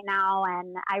me right now,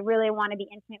 and I really want to be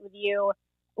intimate with you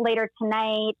later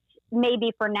tonight.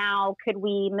 Maybe for now, could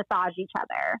we massage each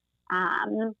other?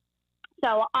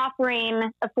 So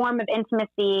offering a form of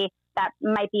intimacy that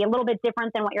might be a little bit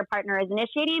different than what your partner is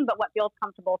initiating, but what feels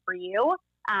comfortable for you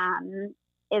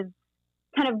is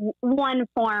kind of one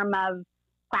form of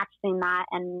practicing that,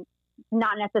 and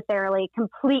not necessarily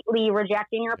completely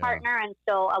rejecting your partner and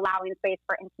still allowing space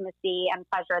for intimacy and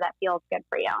pleasure that feels good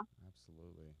for you.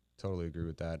 Absolutely. Totally agree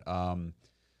with that.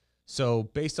 So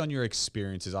based on your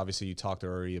experiences, obviously you talked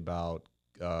already about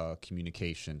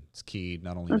communication. It's key,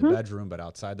 not only in the bedroom, but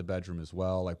outside the bedroom as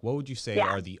well. Like, what would you say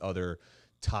are the other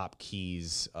top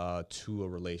keys to a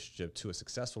relationship, to a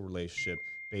successful relationship,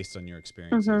 based on your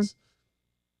experiences?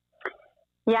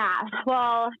 Yeah,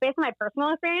 well, based on my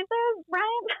personal experiences,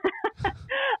 Bryan,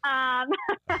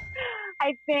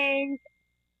 I think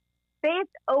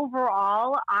based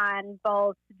overall on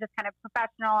both just kind of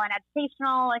professional and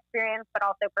educational experience, but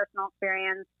also personal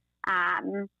experience,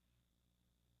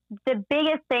 the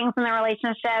biggest things in the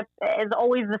relationship is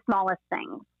always the smallest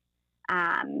things.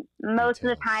 Most of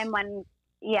the time when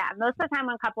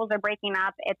couples are breaking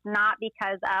up, it's not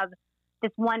because of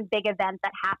this one big event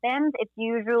that happens. It's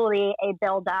usually a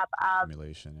buildup of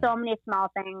so many small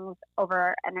things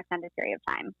over an extended period of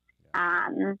time.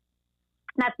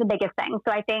 That's the biggest thing.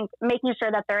 So I think making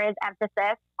sure that there is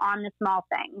emphasis on the small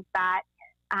things, that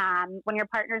when your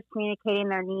partner's communicating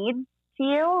their needs to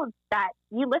you, that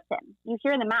you listen, you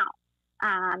hear them out.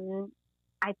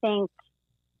 I think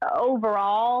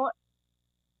overall,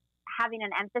 having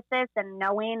an emphasis and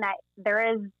knowing that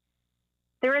there is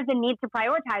a need to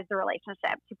prioritize the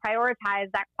relationship, to prioritize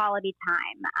that quality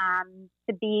time,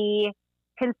 to be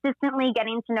consistently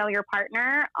getting to know your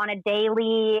partner on a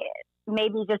daily,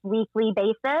 maybe just weekly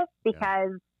basis,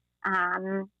 because,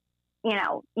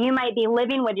 you might be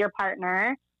living with your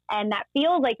partner and that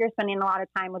feels like you're spending a lot of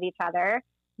time with each other,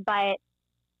 but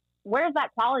where's that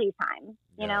quality time?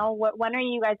 You know, when are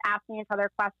you guys asking each other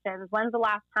questions? When's the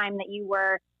last time that you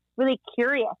were really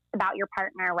curious about your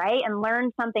partner, right? And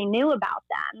learn something new about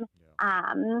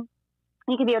them.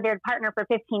 You could be with your partner for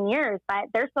 15 years, but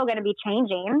they're still going to be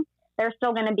changing. Their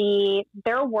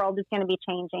world is going to be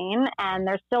changing, and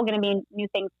there's still going to be new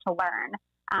things to learn.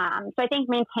 So I think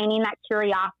maintaining that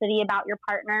curiosity about your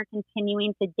partner,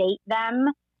 continuing to date them,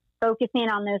 focusing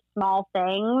on those small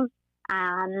things,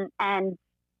 and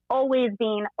always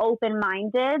being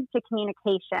open-minded to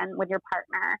communication with your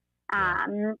partner.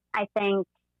 I think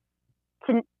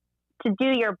to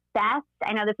do your best.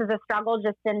 I know this is a struggle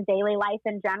just in daily life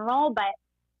in general, but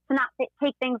to not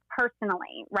take things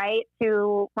personally, right?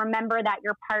 To remember that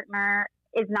your partner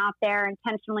is not there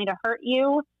intentionally to hurt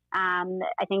you. I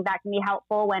think that can be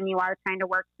helpful when you are trying to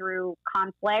work through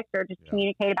conflict or just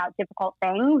communicate about difficult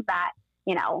things, that,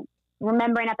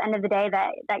 remembering at the end of the day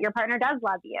that your partner does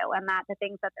love you, and that the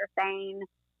things that they're saying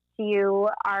to you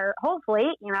are hopefully,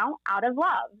 out of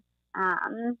love.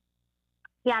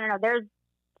 I don't know. There's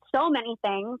so many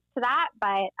things to that,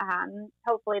 but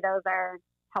hopefully those are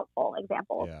helpful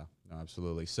examples. Yeah, no,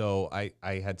 absolutely. So I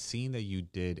had seen that you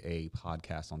did a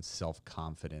podcast on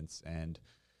self-confidence, and,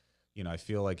 I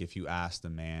feel like if you asked a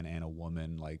man and a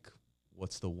woman, like,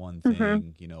 what's the one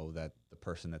thing, that the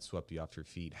person that swept you off your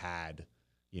feet had,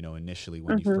 initially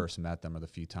when you first met them, or the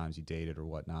few times you dated or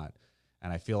whatnot.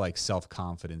 And I feel like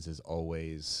self-confidence is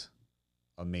always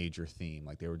a major theme.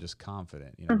 Like, they were just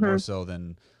confident, more so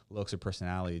than looks or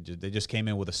personality. They just came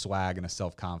in with a swag and a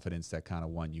self-confidence that kind of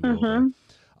won you over.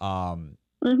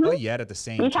 But yet at the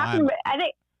same time,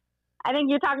 I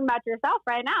think you're talking about yourself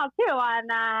right now too. On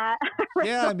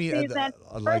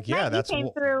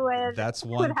that's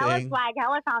one thing. Swag,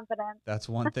 hella confidence. That's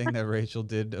one thing that Rachel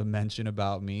did mention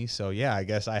about me. So yeah, I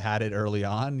guess I had it early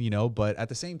on, but at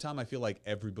the same time, I feel like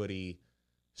everybody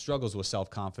struggles with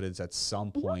self-confidence at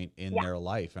some point in their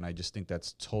life, and I just think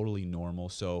that's totally normal.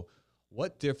 So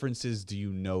what differences do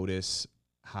you notice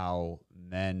how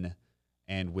men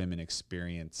and women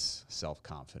experience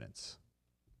self-confidence?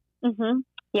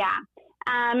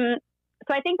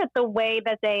 So I think that the way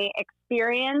that they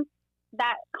experience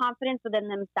that confidence within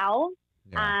themselves,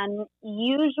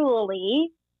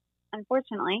 usually,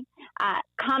 unfortunately,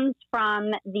 comes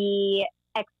from the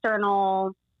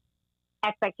external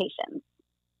expectations.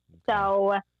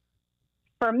 So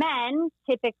For men,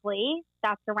 typically,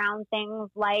 that's around things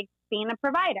like being a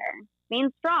provider, being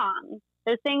strong.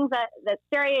 There's things that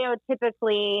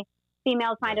stereotypically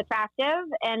females find attractive,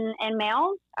 and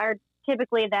males are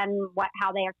typically then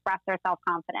how they express their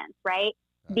self-confidence, right?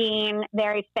 Being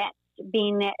very fit,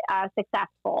 being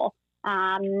successful.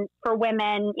 For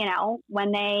women, you know,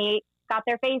 when they got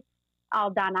their face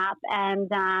all done up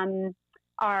and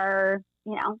are,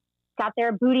 you know, got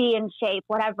their booty in shape,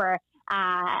 whatever,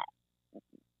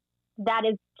 that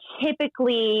is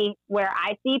typically where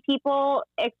I see people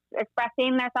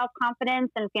expressing their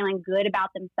self-confidence and feeling good about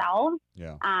themselves.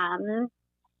 Yeah.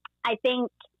 I think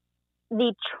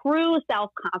the true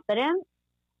self-confidence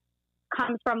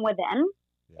comes from within.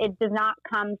 Yeah. It does not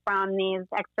come from these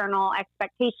external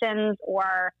expectations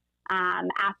or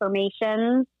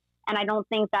affirmations. And I don't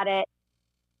think that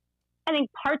I think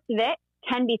parts of it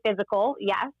can be physical,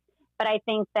 yes, but I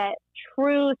think that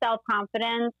true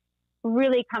self-confidence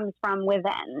really comes from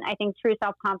within. I think true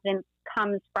self-confidence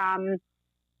comes from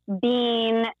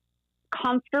being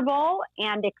comfortable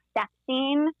and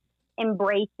accepting,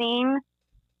 embracing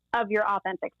of your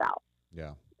authentic self.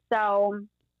 Yeah. So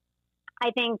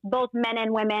I think both men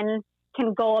and women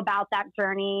can go about that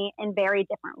journey in very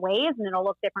different ways, and it'll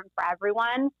look different for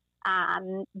everyone.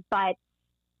 But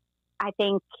I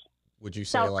think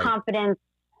self-confidence.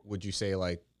 Would you say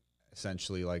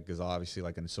essentially, because obviously,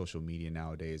 in social media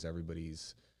nowadays,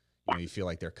 everybody's, you know, you feel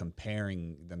like they're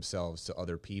comparing themselves to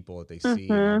other people that they see.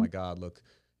 Oh my God, look,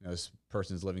 you know, this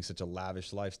person's living such a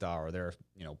lavish lifestyle, or they're,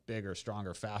 you know, bigger,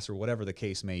 stronger, faster, whatever the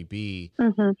case may be.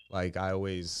 I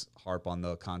always harp on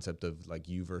the concept of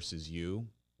you versus you,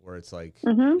 where it's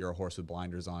you're a horse with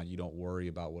blinders on. You don't worry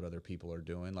about what other people are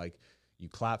doing. You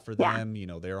clap for them, you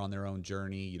know, they're on their own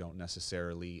journey. You don't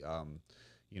necessarily,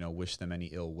 you know, wish them any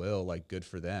ill will, good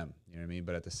for them, you know what I mean?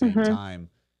 But at the same time,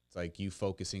 it's you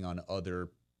focusing on other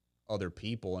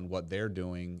people and what they're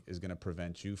doing is going to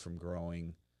prevent you from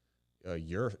growing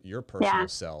your personal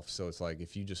self. So it's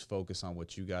if you just focus on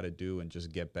what you got to do and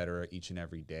just get better each and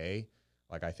every day,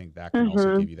 I think that can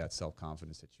also give you that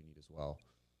self-confidence that you need as well.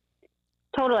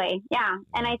 Totally. Yeah.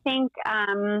 And I think,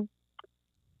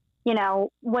 you know,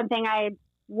 one thing I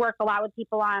work a lot with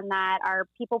people on that are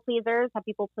people pleasers, have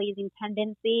people pleasing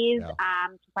tendencies, to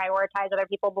prioritize other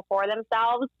people before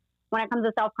themselves. When it comes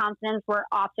to self-confidence, we're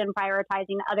often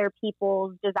prioritizing other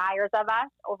people's desires of us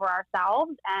over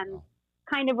ourselves. And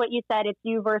kind of what you said, it's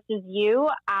you versus you.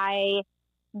 I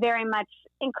very much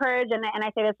encourage, and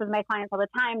I say this with my clients all the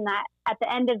time, that at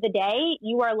the end of the day,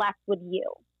 you are left with you.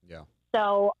 Yeah.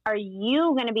 So are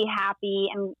you going to be happy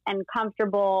and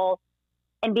comfortable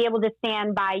and be able to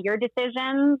stand by your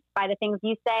decisions, by the things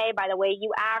you say, by the way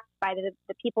you act, by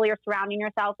the people you're surrounding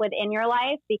yourself with in your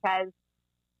life? Because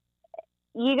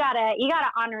you gotta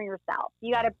honor yourself.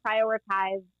 You gotta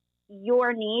prioritize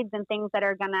your needs and things that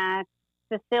are gonna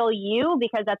fulfill you,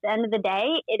 because at the end of the day,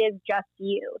 it is just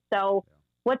you. So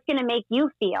what's gonna make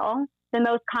you feel the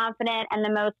most confident and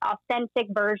the most authentic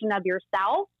version of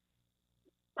yourself?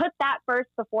 Put that first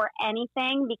before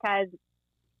anything, because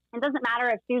it doesn't matter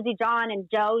if Susie, John, and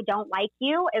Joe don't like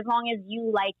you, as long as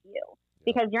you like you.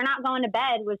 Because you're not going to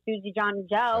bed with Susie, John, and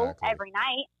Joe every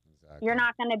night. You're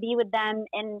not going to be with them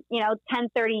in, 10,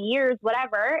 30 years,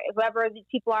 whatever. Whoever these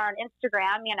people are on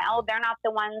Instagram, they're not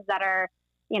the ones that are,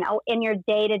 in your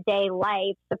day-to-day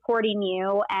life supporting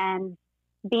you and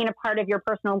being a part of your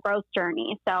personal growth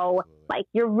journey. So,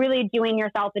 you're really doing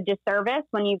yourself a disservice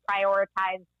when you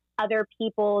prioritize other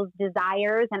people's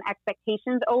desires and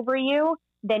expectations over you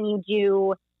than you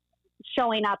do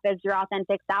showing up as your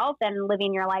authentic self and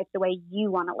living your life the way you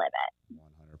want to live it.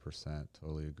 100%.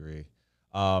 Totally agree.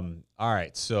 All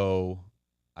right. So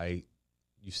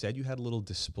you said you had a little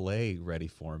display ready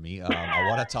for me. I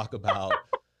want to talk about,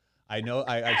 I know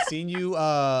I've seen you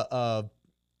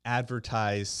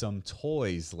advertise some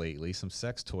toys lately, some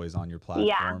sex toys on your platform.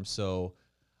 Yeah. So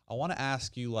I want to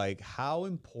ask you, how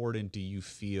important do you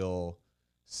feel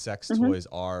sex toys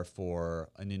are for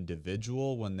an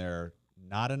individual when they're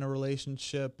not in a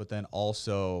relationship, but then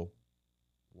also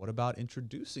what about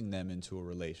introducing them into a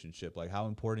relationship? How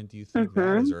important do you think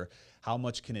that is, or how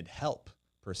much can it help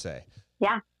per se?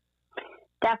 Yeah,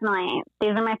 definitely.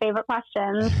 These are my favorite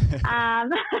questions.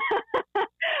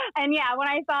 And yeah, when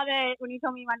I saw that, when you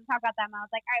told me you wanted to talk about them, I was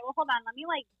like, all right, well, hold on. Let me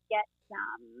get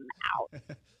some out.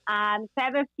 So I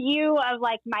have a few of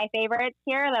my favorites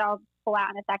here that I'll pull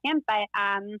out in a second. But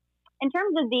in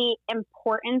terms of the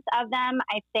importance of them,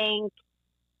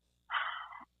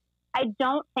 I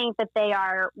don't think that they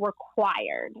are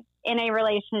required in a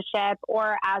relationship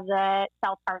or as a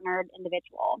self-partnered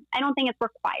individual. I don't think it's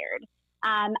required.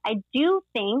 I do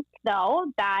think, though,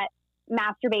 that,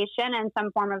 masturbation and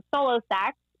some form of solo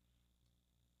sex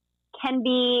can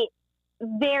be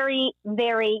very,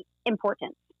 very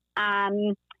important.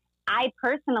 I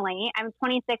personally, I'm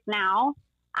 26 now.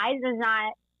 I did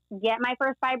not get my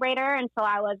first vibrator until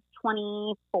I was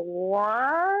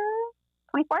 24,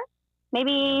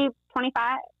 maybe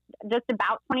 25, just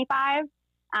about 25.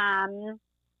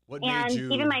 What made you,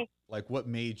 like, what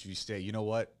made you say, you know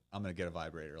what, I'm going to get a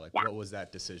vibrator? Like, what was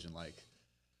that decision like?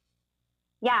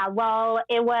 Yeah, well,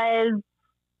 it was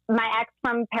my ex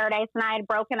from Paradise and I had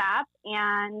broken up,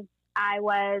 and I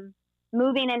was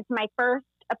moving into my first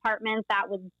apartment that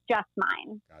was just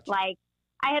mine. Gotcha. Like,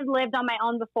 I had lived on my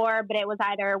own before, but it was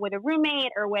either with a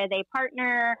roommate or with a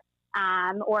partner,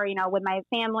 or, you know, with my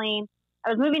family. I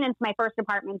was moving into my first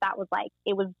apartment that was like,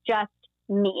 it was just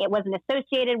me. It wasn't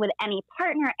associated with any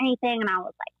partner or anything. And I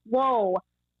was like, whoa,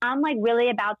 I'm like really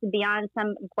about to be on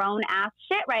some grown ass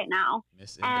shit right now.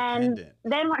 Miss Independent.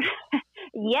 And then,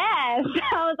 yes,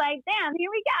 I was like, damn,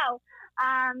 here we go.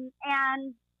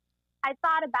 And I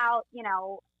thought about, you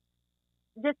know,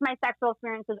 just my sexual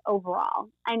experiences overall.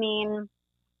 I mean,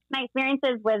 my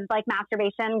experiences with like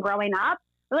masturbation growing up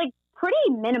were like pretty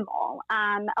minimal.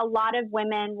 A lot of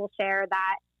women will share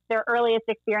that their earliest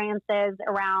experiences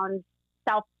around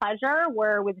self-pleasure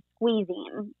were with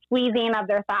squeezing of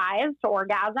their thighs to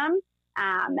orgasm.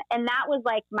 And that was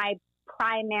like my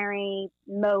primary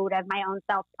mode of my own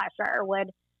self-pleasure.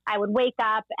 I would wake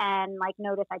up and like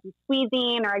notice I'd be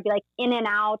squeezing, or I'd be like in and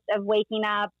out of waking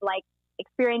up, like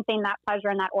experiencing that pleasure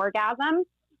and that orgasm.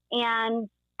 And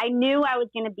I knew I was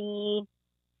going to be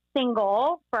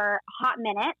single for a hot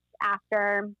minute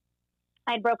after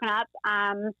I'd broken up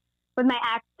with my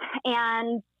ex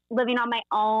and living on my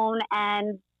own.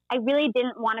 And I really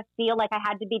didn't want to feel like I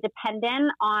had to be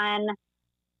dependent on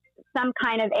some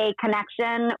kind of a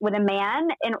connection with a man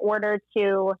in order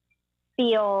to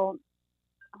feel,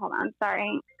 hold on,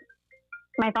 sorry.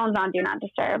 My phone's on Do Not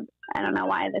Disturb. I don't know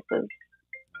why this is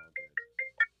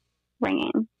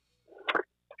ringing.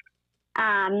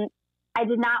 I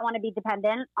did not want to be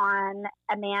dependent on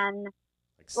a man,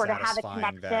 like, or to have a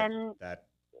connection. That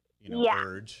you know,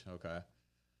 urge. Okay.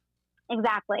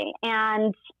 Exactly.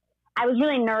 And I was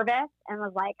really nervous and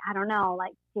was like, I don't know,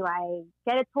 like, do I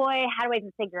get a toy? How do I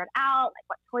even figure it out? Like,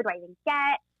 what toy do I even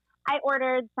get? I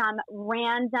ordered some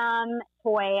random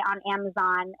toy on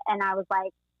Amazon, and I was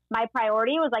like, my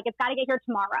priority was like, it's got to get here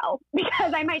tomorrow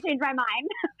because I might change my mind.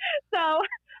 So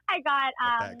I got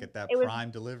get that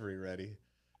Prime delivery ready.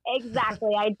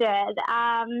 Exactly, I did.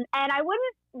 And I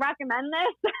wouldn't recommend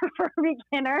this for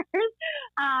beginners.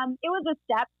 It was a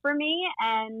step for me,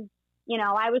 and you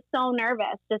know, I was so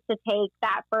nervous just to take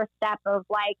that first step of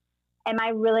like, am I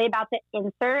really about to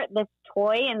insert this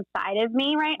toy inside of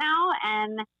me right now?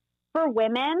 And for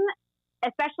women,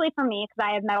 especially for me, because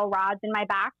I have metal rods in my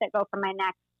back that go from my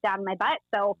neck down my butt,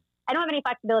 so I don't have any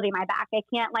flexibility in my back. I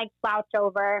can't like slouch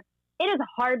over. It is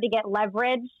hard to get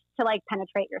leverage to like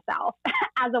penetrate yourself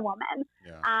as a woman.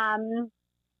 Yeah.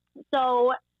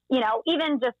 So, you know,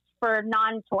 even just for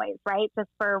non-toys, right? Just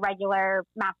for regular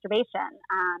masturbation,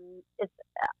 it's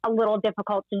a little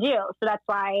difficult to do. So that's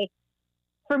why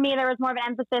for me, there was more of an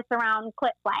emphasis around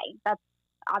clit play. That's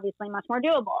obviously much more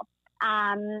doable.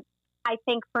 I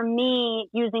think for me,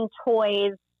 using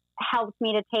toys helps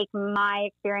me to take my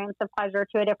experience of pleasure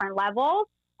to a different level,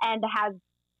 and has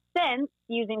since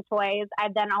using toys,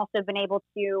 I've then also been able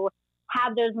to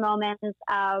have those moments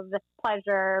of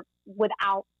pleasure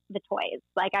without the toys.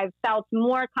 Like, I've felt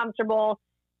more comfortable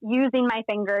using my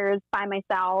fingers by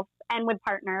myself and with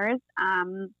partners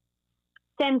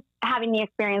since having the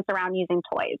experience around using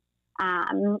toys.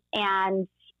 And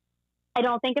I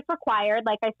don't think it's required,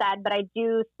 like I said, but I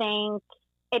do think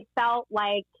it felt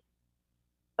like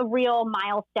a real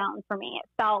milestone for me. It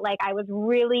felt like I was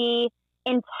really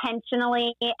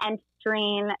intentionally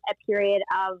entering a period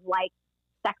of like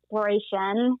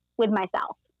sexploration with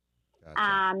myself.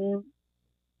 Gotcha.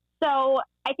 So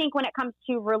I think when it comes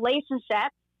to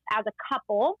relationships as a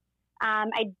couple,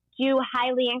 I do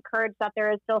highly encourage that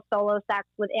there is still solo sex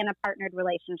within a partnered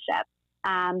relationship,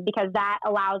 because that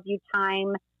allows you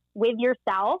time with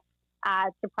yourself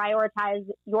to prioritize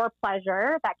your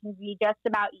pleasure. That can be just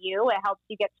about you. It helps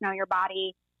you get to know your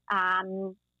body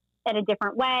in a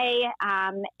different way.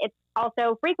 It's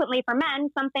also frequently for men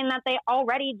something that they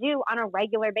already do on a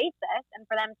regular basis, and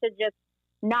for them to just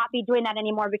not be doing that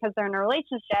anymore because they're in a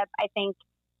relationship, I think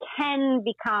can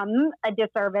become a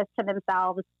disservice to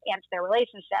themselves and to their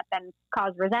relationship, and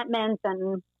cause resentment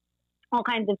and all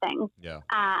kinds of things. Yeah.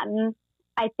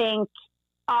 I think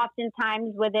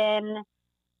oftentimes within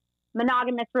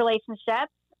monogamous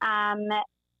relationships,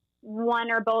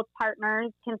 one or both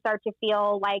partners can start to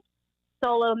feel like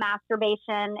solo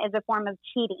masturbation is a form of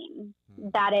cheating,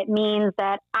 that it means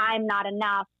that I'm not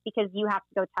enough because you have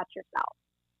to go touch yourself.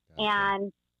 Gotcha.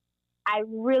 And I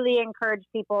really encourage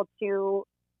people to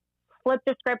flip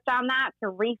the script on that,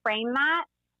 to reframe that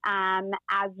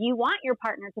as you want your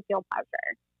partner to feel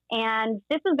pleasure. And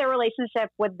this is their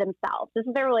relationship with themselves. This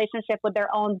is their relationship with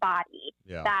their own body.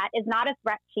 Yeah. That is not a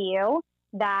threat to you,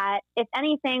 that, if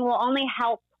anything, will only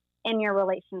help in your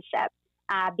relationship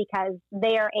because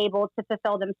they are able to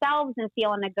fulfill themselves and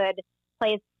feel in a good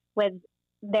place with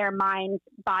their mind,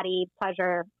 body,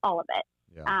 pleasure, all of it.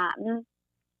 Yeah.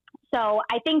 So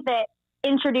I think that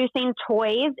introducing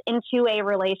toys into a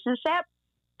relationship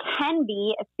can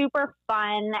be a super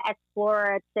fun,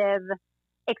 explorative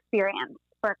experience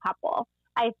for a couple.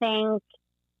 I think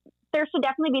there should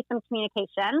definitely be some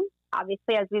communication.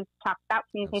 Obviously, as we've talked about,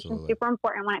 communication is super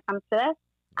important when it comes to this.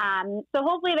 So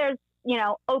hopefully there's,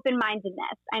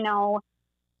 open-mindedness. I know,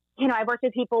 I've worked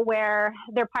with people where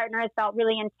their partner has felt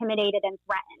really intimidated and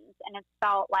threatened, and it's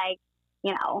felt like,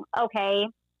 okay,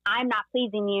 I'm not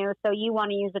pleasing you, so you want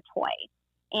to use a toy.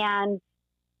 And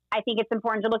I think it's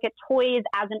important to look at toys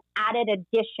as an added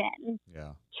addition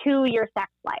to your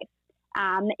sex life.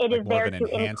 It is there to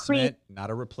increase, not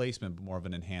a replacement, but more of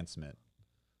an enhancement.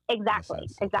 Exactly.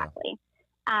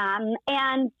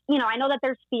 And, I know that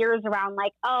there's fears around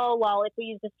like, oh, well, if we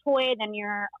use this toy, then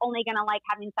you're only going to like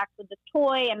having sex with this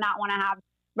toy and not want to have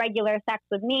regular sex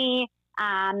with me.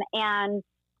 And,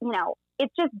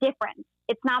 it's just different.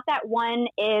 It's not that one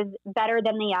is better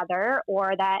than the other,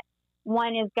 or that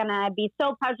one is going to be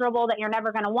so pleasurable that you're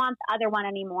never going to want the other one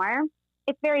anymore.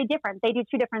 It's very different. They do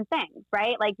two different things,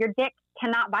 right? Like your dick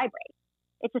cannot vibrate.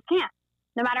 It just can't.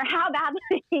 No matter how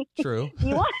badly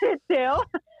you want it to,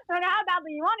 no matter how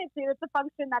badly you want it to, it's a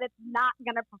function that it's not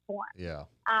going to perform. Yeah.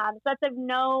 So that's of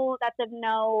no,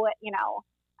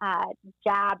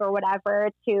 jab or whatever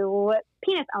to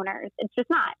penis owners. It's just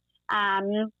not.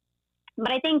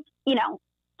 But I think,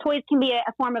 toys can be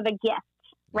a form of a gift,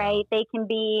 right? They can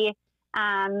be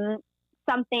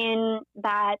something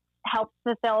that helps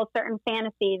fulfill certain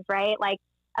fantasies, right? Like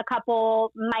a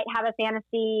couple might have a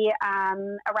fantasy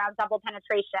around double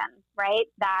penetration, right?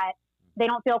 That they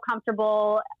don't feel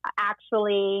comfortable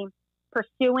actually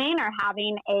pursuing or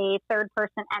having a third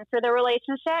person enter the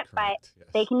relationship, but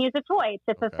they can use a toy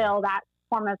to fulfill that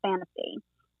form of fantasy.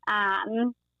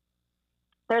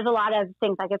 There's a lot of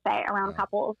things I could say around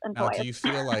couples and toys. Do you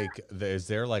feel like, is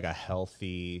there like a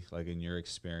healthy, like in your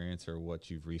experience or what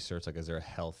you've researched, like is there a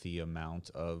healthy amount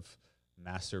of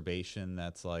masturbation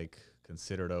that's like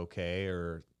considered okay?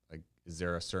 Or like, is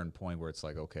there a certain point where it's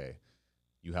like, okay,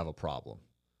 you have a problem?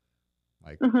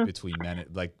 Like between men,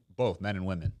 like both men and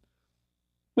women?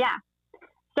 Yeah.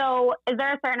 So is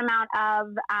there a certain amount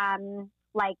of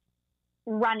like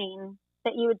running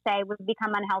that you would say would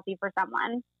become unhealthy for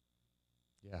someone?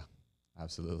 Yeah,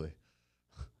 absolutely.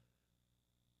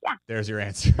 Yeah. There's your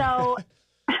answer. So,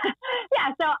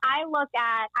 so I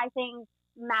think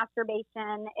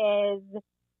masturbation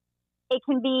it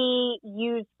can be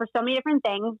used for so many different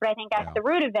things, but I think at the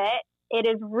root of it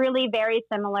is really very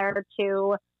similar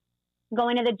to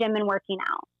going to the gym and working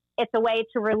out. It's a way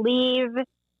to relieve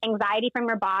anxiety from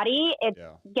your body. It's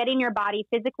getting your body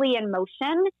physically in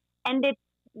motion, and it's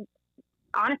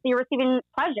honestly, you're receiving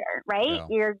pleasure, right? Yeah.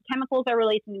 Your chemicals are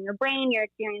releasing in your brain. You're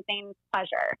experiencing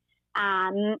pleasure.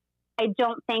 I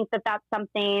don't think that that's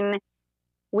something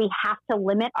we have to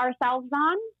limit ourselves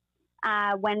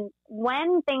on.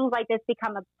 When things like this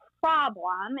become a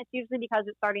problem, it's usually because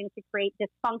it's starting to create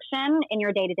dysfunction in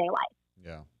your day-to-day life.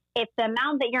 Yeah. If the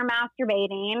amount that you're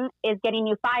masturbating is getting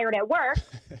you fired at work,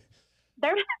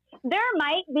 there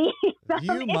might be some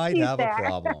you might have there. A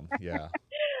problem. Yeah.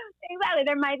 Exactly.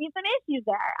 There might be some issues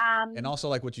there. And also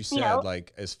like what you said,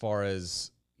 like as far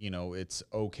as, it's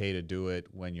okay to do it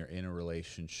when you're in a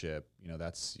relationship,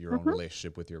 that's your own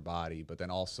relationship with your body. But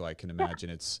then also I can imagine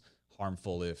it's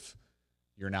harmful if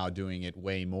you're now doing it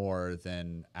way more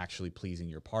than actually pleasing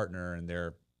your partner and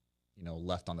they're,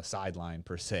 left on the sideline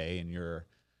per se, and you're,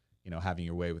 having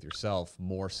your way with yourself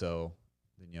more so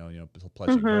than,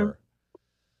 pleasuring her.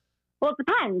 Well, it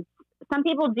depends. Some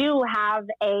people do have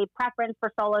a preference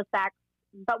for solo sex,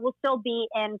 but will still be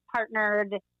in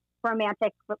partnered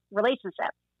romantic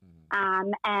relationships.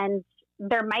 And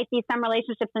there might be some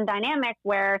relationships and dynamics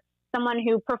where someone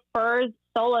who prefers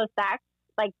solo sex,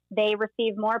 like they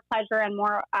receive more pleasure and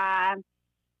more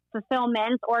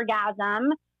fulfillment,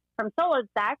 orgasm from solo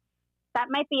sex, that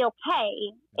might be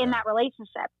okay in that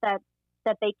relationship, that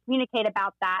they communicate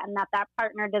about that, and that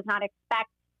partner does not expect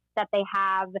that they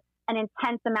have an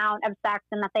intense amount of sex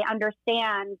and that they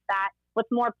understand that what's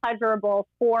more pleasurable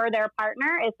for their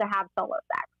partner is to have solo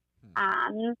sex.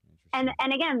 And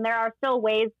again, there are still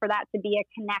ways for that to be a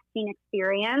connecting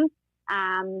experience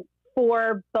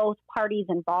for both parties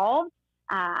involved.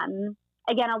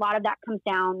 Again, a lot of that comes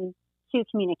down to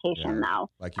communication, though.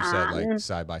 Like you said, like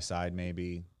side by side,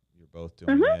 maybe you're both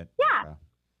doing it.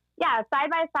 Yeah, side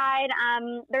by side.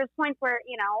 There's points where,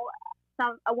 you know,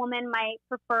 a woman might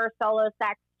prefer solo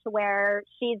sex to where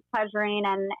she's pleasuring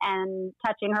and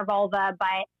touching her vulva,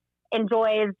 but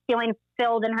enjoys feeling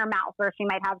filled in her mouth, or she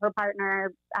might have her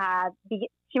partner,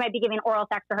 she might be giving oral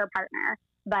sex to her partner,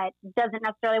 but doesn't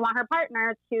necessarily want her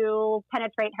partner to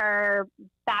penetrate her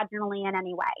vaginally in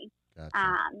any way.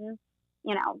 Gotcha.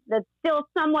 You know, that's still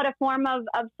somewhat a form of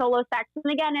solo sex.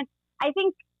 And again, I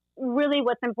think really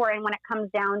what's important when it comes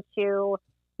down to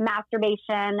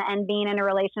masturbation and being in a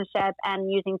relationship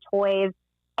and using toys,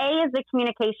 A, is the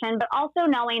communication, but also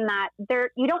knowing that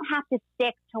you don't have to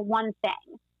stick to one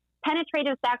thing.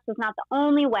 Penetrative sex is not the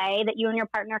only way that you and your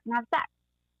partner can have sex.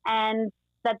 And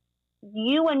that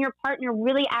you and your partner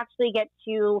really actually get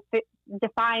to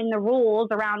define the rules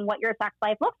around what your sex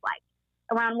life looks like,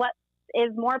 around what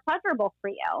is more pleasurable for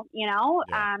you, you know?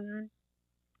 Yeah.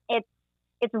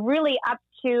 It's really up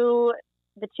to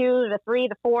the 2, the 3,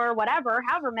 the 4,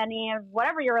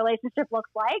 however your relationship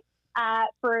looks like,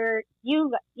 for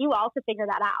you all to figure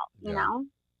that out, you know?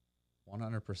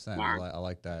 100%. Yeah. I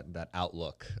like that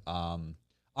outlook. All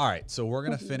right. So we're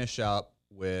going to finish up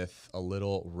with a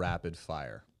little rapid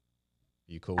fire.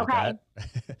 You cool with that?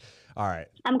 All right.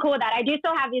 I'm cool with that. I do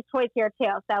still have these toys here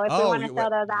too. So if we want to show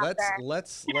those after.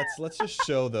 Let's just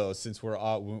show those, since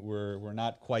we're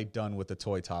not quite done with the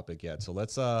toy topic yet. So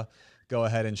let's go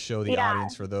ahead and show the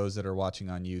audience, for those that are watching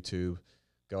on YouTube.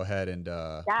 Go ahead and you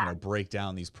know, break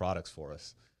down these products for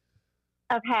us.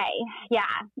 Okay. Yeah.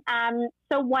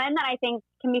 So one that I think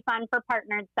can be fun for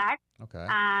partnered sex,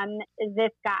 is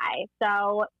this guy.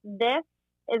 So this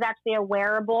is actually a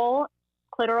wearable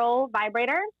clitoral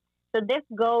vibrator. So this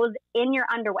goes in your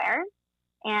underwear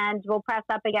and will press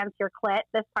up against your clit,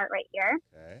 this part right here.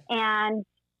 Okay. And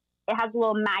it has a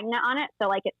little magnet on it, so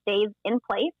like it stays in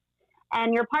place.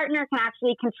 And your partner can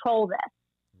actually control this.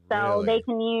 So they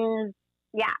can use,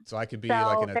 So I could be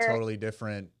like in a totally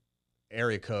different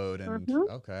area code and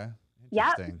okay.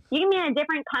 Interesting. You can be in a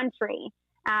different country.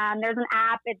 There's an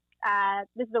app. It's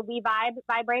this is a WeVibe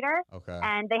vibrator. Okay.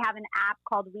 And they have an app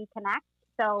called WeConnect.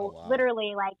 So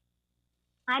literally, like,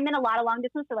 I'm in a lot of long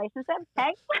distance relationships.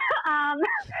 Okay.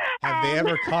 Have they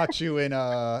ever caught you in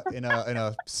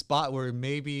a spot where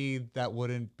maybe that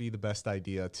wouldn't be the best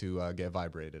idea to get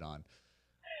vibrated on?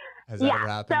 Has that ever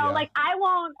happened? So like I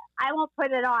won't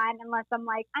put it on unless I'm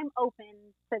like, I'm open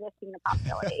to this being a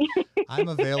possibility. I'm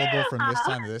available from this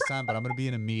time to this time, but I'm going to be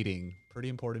in a meeting, pretty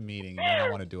important meeting, and I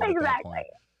don't want to do it at that point.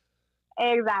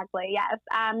 Exactly. Yes.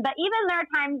 But even there are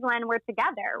times when we're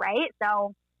together, right?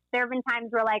 So there have been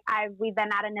times where like we've been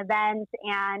at an event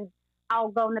and I'll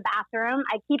go in the bathroom.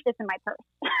 I keep this in my purse,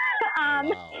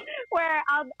 where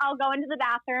I'll go into the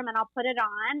bathroom and I'll put it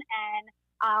on and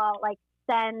I'll like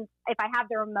send, if I have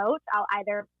the remote, I'll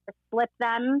either flip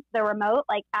them the remote,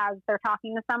 like as they're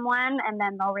talking to someone, and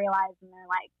then they'll realize and they're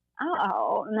like,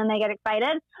 oh, and then they get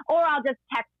excited, or I'll just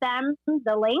text them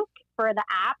the link for the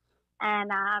app.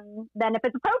 And then if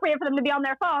it's appropriate for them to be on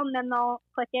their phone, then they'll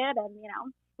click it and, you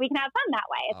know, we can have fun that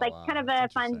way. It's kind of a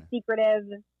fun, secretive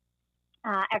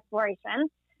exploration.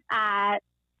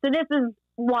 So this is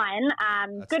one.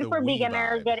 Good for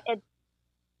beginners.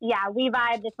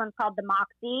 WeVibe. This one's called the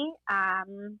Moxie.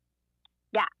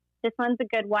 This one's a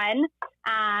good one.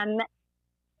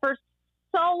 For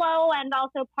solo and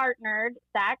also partnered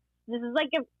sex, this is like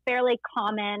a fairly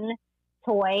common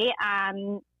toy.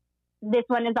 This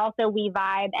one is also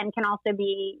WeVibe and can also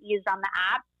be used on the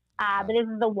app. But this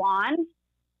is the wand.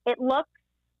 It looks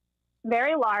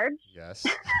very large. Yes,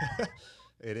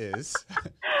 it is.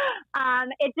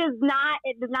 It does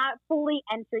not fully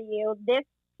enter you. This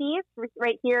piece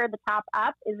right here, the top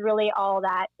up, is really all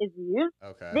that is used.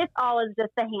 Okay. This all is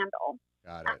just the handle.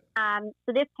 Got it.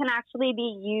 So this can actually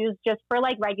be used just for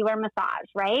like regular massage,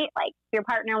 right? Like if your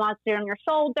partner wants to do it on your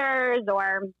shoulders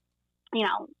or, you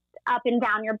know, up and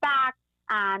down your back,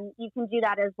 you can do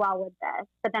that as well with this.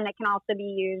 But then it can also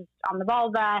be used on the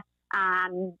vulva,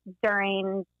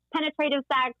 during penetrative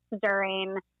sex,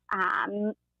 during,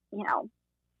 you know,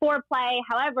 foreplay.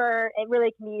 However, it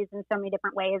really can be used in so many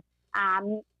different ways.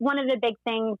 One of the big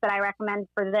things that I recommend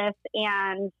for this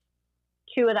and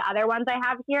two of the other ones I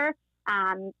have here,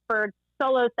 for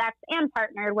solo sex and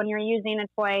partnered, when you're using a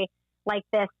toy like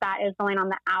this that is going on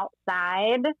the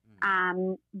outside,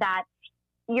 that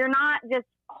you're not just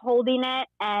holding it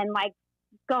and like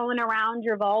going around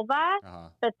your vulva,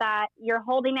 but that you're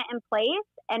holding it in place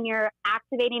and you're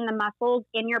activating the muscles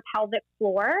in your pelvic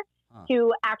floor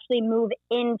to actually move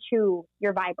into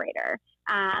your vibrator.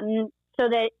 So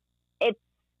that it's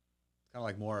kind of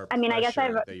like more I mean, I guess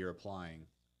that you're applying.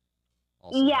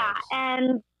 Yeah. Helps.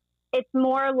 And it's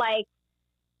more like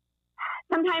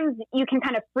sometimes you can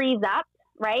kind of freeze up,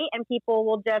 right? And people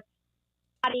will just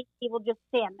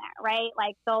stand there, right?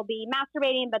 Like they'll be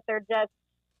masturbating, but they're just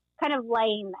kind of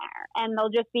laying there and they'll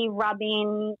just be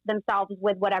rubbing themselves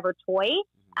with whatever toy.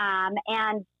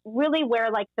 And really where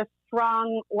like the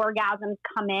strong orgasms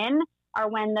come in are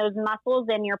when those muscles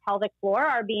in your pelvic floor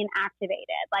are being activated.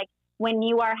 Like when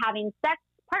you are having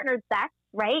partnered sex,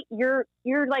 right? You're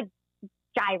like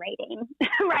gyrating,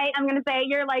 right? I'm going to say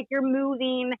you're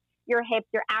moving your hips,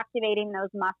 you're activating those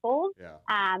muscles. Yeah.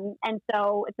 And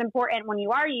so it's important when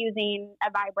you are using a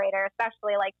vibrator,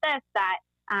 especially like this, that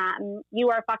you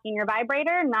are fucking your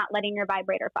vibrator, not letting your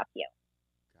vibrator fuck you.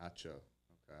 Gotcha.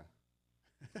 Okay.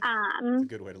 That's a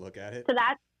good way to look at it. So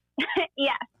that's,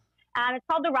 yes. It's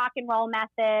called the rock and roll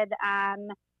method. I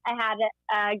had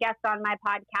a guest on my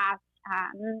podcast.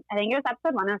 I think it was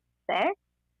episode 106.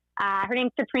 Her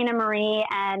name's Katrina Marie,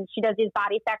 and she does these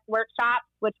body sex workshops,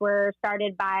 which were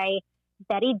started by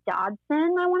Betty Dodson,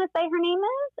 I want to say her name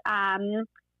is.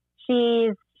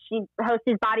 She hosts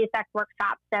these body sex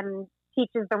workshops and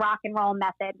teaches the rock and roll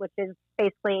method, which is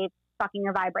basically fucking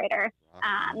your vibrator,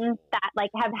 that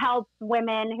like have helped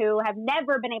women who have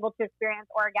never been able to experience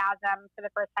orgasm for the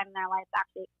first time in their life to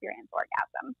actually experience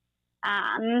orgasm.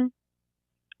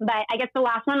 But I guess the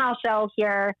last one I'll show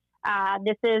here,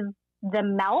 this is the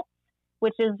Melt,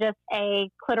 which is just a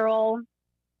clitoral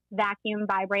vacuum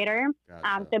vibrator.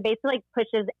 Gotcha. So basically like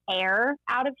pushes air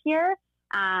out of here.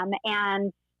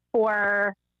 And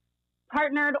for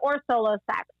partnered or solo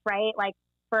sex, right? Like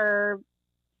for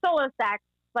solo sex,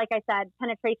 like I said,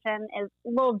 penetration is a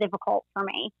little difficult for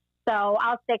me. So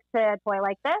I'll stick to a toy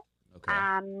like this,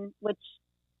 which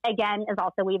again is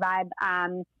also WeVibe.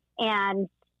 And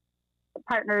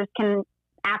partners can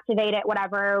activate it,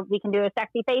 whatever. We can do a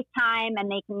sexy FaceTime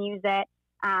and they can use it.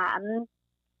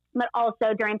 But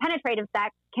also during penetrative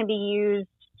sex can be used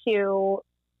to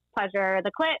pleasure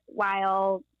the clit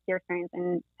while you're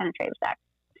experiencing penetrative sex.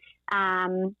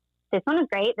 This one is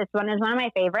great. This one is one of my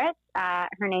favorites.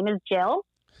 Her name is Jill.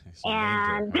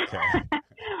 And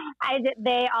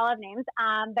they all have names.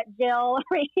 But Jill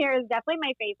right here is definitely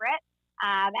my favorite.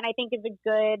 And I think is a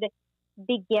good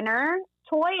beginner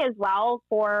toy as well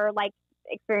for like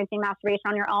experiencing masturbation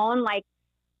on your own. Like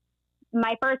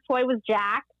my first toy was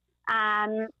Jack.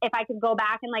 If I could go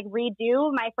back and like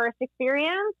redo my first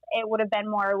experience, it would have been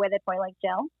more with a toy like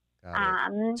Jill.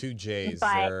 Two J's.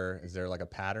 Is there like a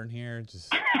pattern here?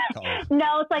 Just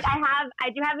no, it's like I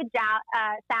do have a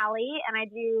Sally, and I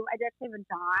do actually have a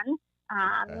John.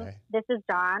 This is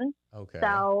John. Okay.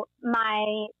 So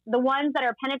the ones that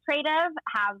are penetrative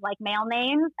have like male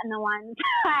names, and the ones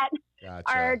that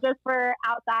are just for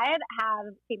outside have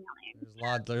female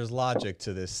names. There's logic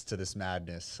to this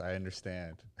madness. I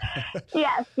understand.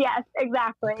 yes,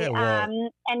 exactly. Okay, well,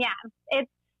 and yeah,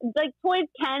 it's like toys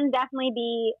can definitely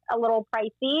be a little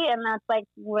pricey, and that's like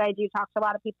what I do talk to a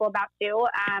lot of people about too.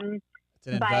 It's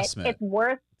an investment. It's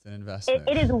worth. It's an investment.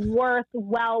 It is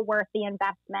well worth the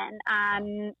investment.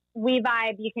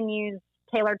 WeVibe, you can use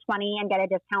Taylor 20 and get a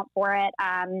discount for it.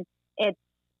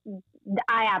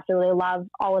 I absolutely love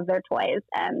all of their toys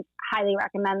and highly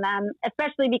recommend them,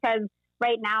 especially because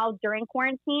right now during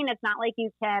quarantine, it's not like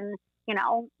you can,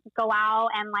 go out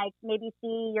and like maybe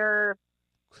see your.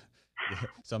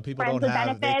 Some people they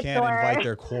can't invite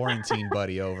their quarantine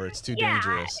buddy over. It's too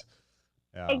dangerous.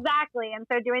 Yeah. Exactly. And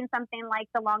so doing something like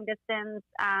the long distance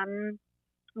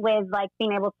with like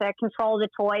being able to control the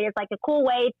toy is like a cool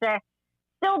way to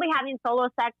still be having solo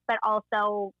sex, but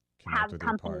also have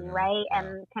company, right? Yeah.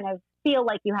 And kind of feel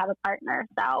like you have a partner.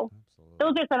 So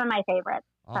those are some of my favorites.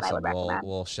 Awesome. That I would recommend.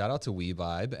 Well, shout out to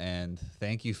WeVibe and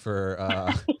thank you for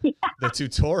the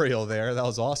tutorial there. That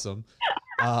was awesome.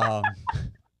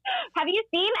 Have you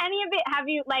seen any of it? Have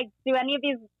you do any of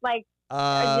these do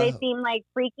they seem like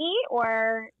freaky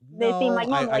or they seem like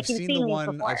normal? I've seen the one.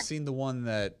 Before? I've seen the one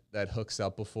that hooks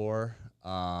up before.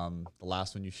 The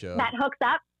last one you showed. That hooks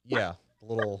up. Yeah, the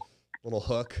little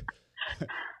hook.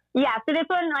 Yeah. So this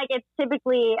one, it's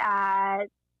typically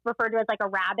referred to as like a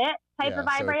rabbit type of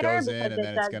vibrator. So it goes in and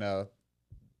then it's gonna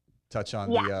touch on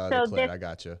the clit. I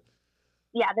gotcha.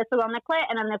 Yeah, this will on the clit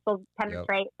and then this will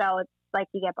penetrate. Yep. So it's like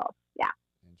you get both. Yeah.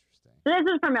 Interesting. So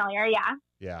this is familiar. Yeah.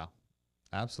 Yeah.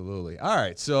 Absolutely. All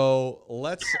right. So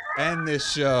let's end this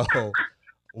show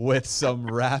with some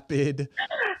rapid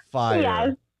fire.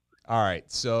 Yes. All right.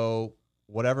 So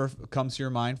whatever comes to your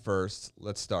mind first,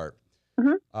 let's start.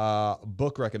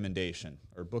 Book recommendation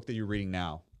or book that you're reading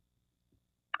now.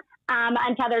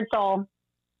 Untethered Soul.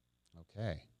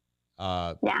 Okay.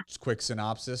 Yeah. Just quick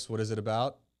synopsis. What is it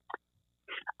about?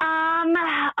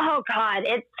 Oh God,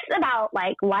 it's about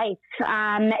like life.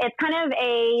 It's kind of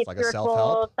a like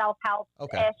spiritual a self-help-ish.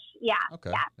 Okay. Yeah. Okay.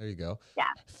 Yeah. There you go. Yeah.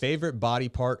 Favorite body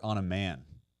part on a man?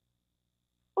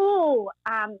 Ooh,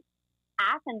 ass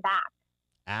and back.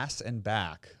 Ass and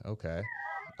back. Okay.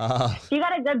 If you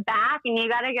got a good back and you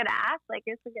got a good ass, like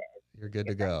it's good. You're good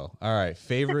to go. All right.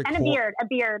 Favorite and a beard.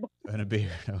 And a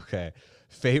beard. Okay.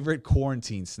 Favorite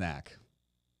quarantine snack?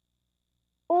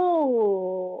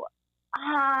 Ooh,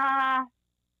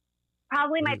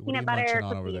 probably my peanut butter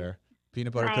cookies. Over there?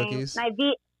 Peanut butter cookies?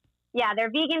 Yeah, they're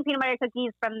vegan peanut butter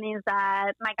cookies from these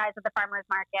my guys at the farmers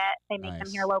market. They make them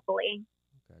here locally.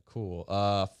 Okay, cool.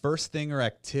 First thing or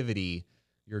activity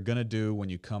you're gonna do when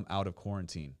you come out of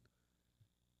quarantine?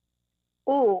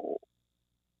 Ooh,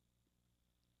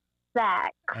 sex.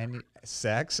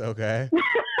 Sex? Okay.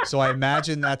 So I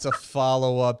imagine that's a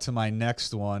follow-up to my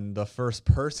next one, the first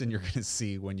person you're going to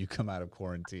see when you come out of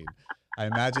quarantine. I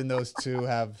imagine those two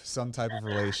have some type of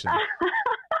relation.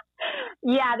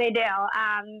 Yeah, they do.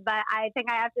 But I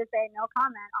think I have to say no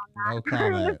comment on that. No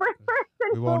comment.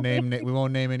 We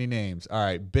won't name any names. All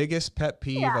right. Biggest pet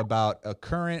peeve about a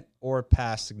current or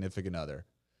past significant other?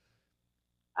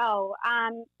 Oh,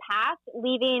 past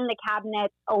leaving the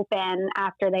cabinets open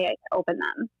after they open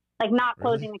them. Like not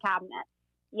closing the cabinet.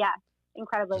 Yes,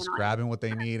 incredibly just annoying. Grabbing what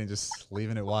they need and just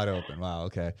leaving it wide open. Wow,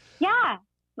 okay. Yeah,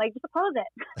 like just close it.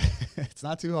 It's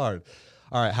not too hard.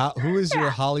 All right, who is your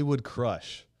Hollywood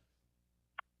crush?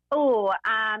 Oh,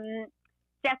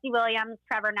 Jesse Williams,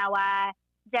 Trevor Noah,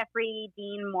 Jeffrey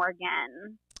Dean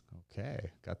Morgan.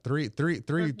 Okay, got three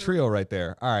trio right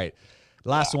there. All right,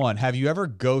 last one. Have you ever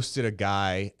ghosted a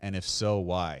guy, and if so,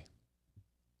 why?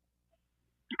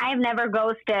 I have never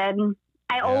ghosted.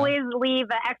 I always leave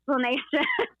an explanation.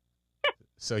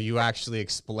 So you actually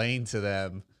explain to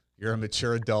them, you're a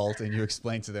mature adult, and you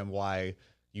explain to them why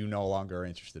you no longer are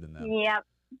interested in them. Yep.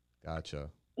 Gotcha.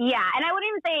 Yeah, and I wouldn't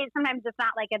even say sometimes it's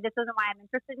not like this isn't why I'm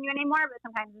interested in you anymore, but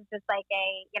sometimes it's just like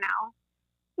I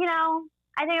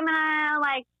think I'm gonna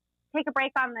like take a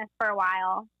break on this for a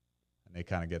while. And they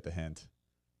kind of get the hint.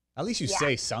 At least you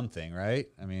say something, right?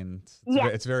 I mean,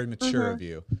 it's very mature of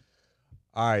you.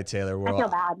 All right, Taylor. Well, I feel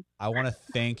bad. I want to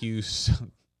thank you.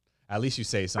 At least you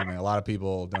say something. A lot of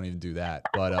people don't even do that,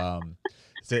 but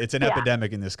it's an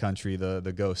epidemic in this country, the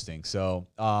ghosting. So,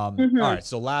 all right.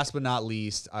 So, last but not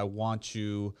least, I want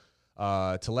you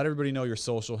to let everybody know your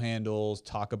social handles.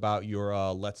 Talk about your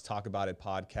Let's Talk About It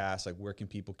podcast. Like, where can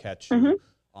people catch you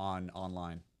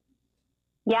online?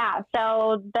 Yeah.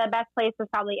 So the best place is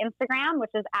probably Instagram,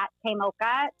 which is at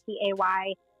Taymocha,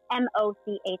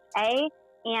 Taymocha.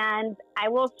 And I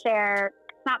will share,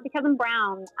 it's not because I'm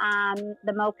brown,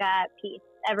 the mocha piece.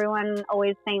 Everyone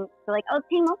always thinks, like, oh,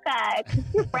 Taymocha, because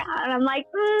you're brown. And I'm like,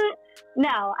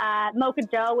 no. Mocha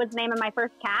Joe was the name of my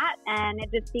first cat, and it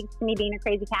just speaks to me being a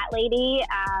crazy cat lady.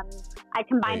 I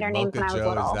combined our names when I was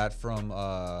little. Is that from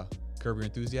Curb Your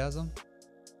Enthusiasm?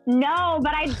 No,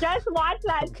 but I just watched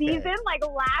that season like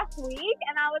last week,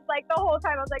 and I was like, the whole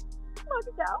time I was like,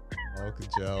 Mocha Joe. Mocha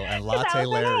Joe and Latte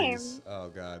Larry's. Oh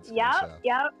God. Yep.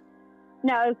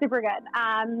 No, it was super good.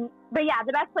 But yeah,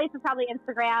 the best place is probably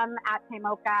Instagram at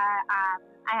Taymocha.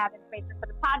 I have information for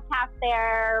the podcast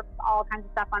there, all kinds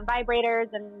of stuff on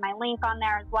vibrators, and my link on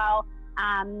there as well.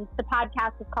 The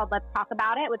podcast is called Let's Talk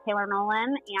About It with Taylor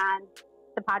Nolan, and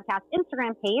the podcast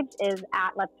Instagram page is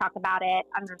at Let's Talk About It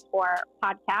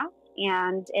 _podcast.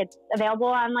 And it's available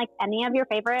on like any of your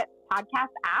favorite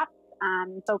podcast apps.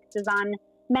 Focuses on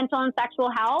mental and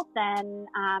sexual health and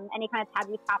any kind of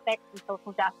taboo topics and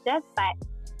social justice, but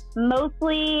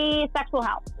mostly sexual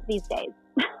health these days.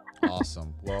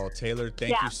 Awesome. Well, Taylor,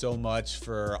 thank you so much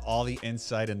for all the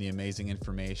insight and the amazing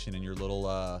information in your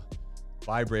little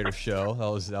vibrator show.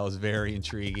 That was very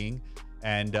intriguing.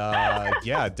 And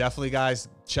yeah, definitely, guys,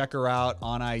 check her out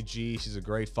on IG. She's a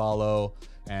great follow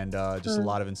and just a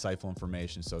lot of insightful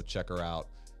information. So check her out.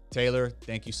 Taylor,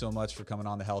 thank you so much for coming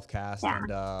on the Healthcast, and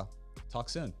talk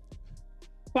soon.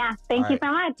 Yeah, thank you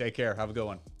so much. Take care. Have a good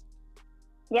one.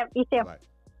 Yep, you too. Bye.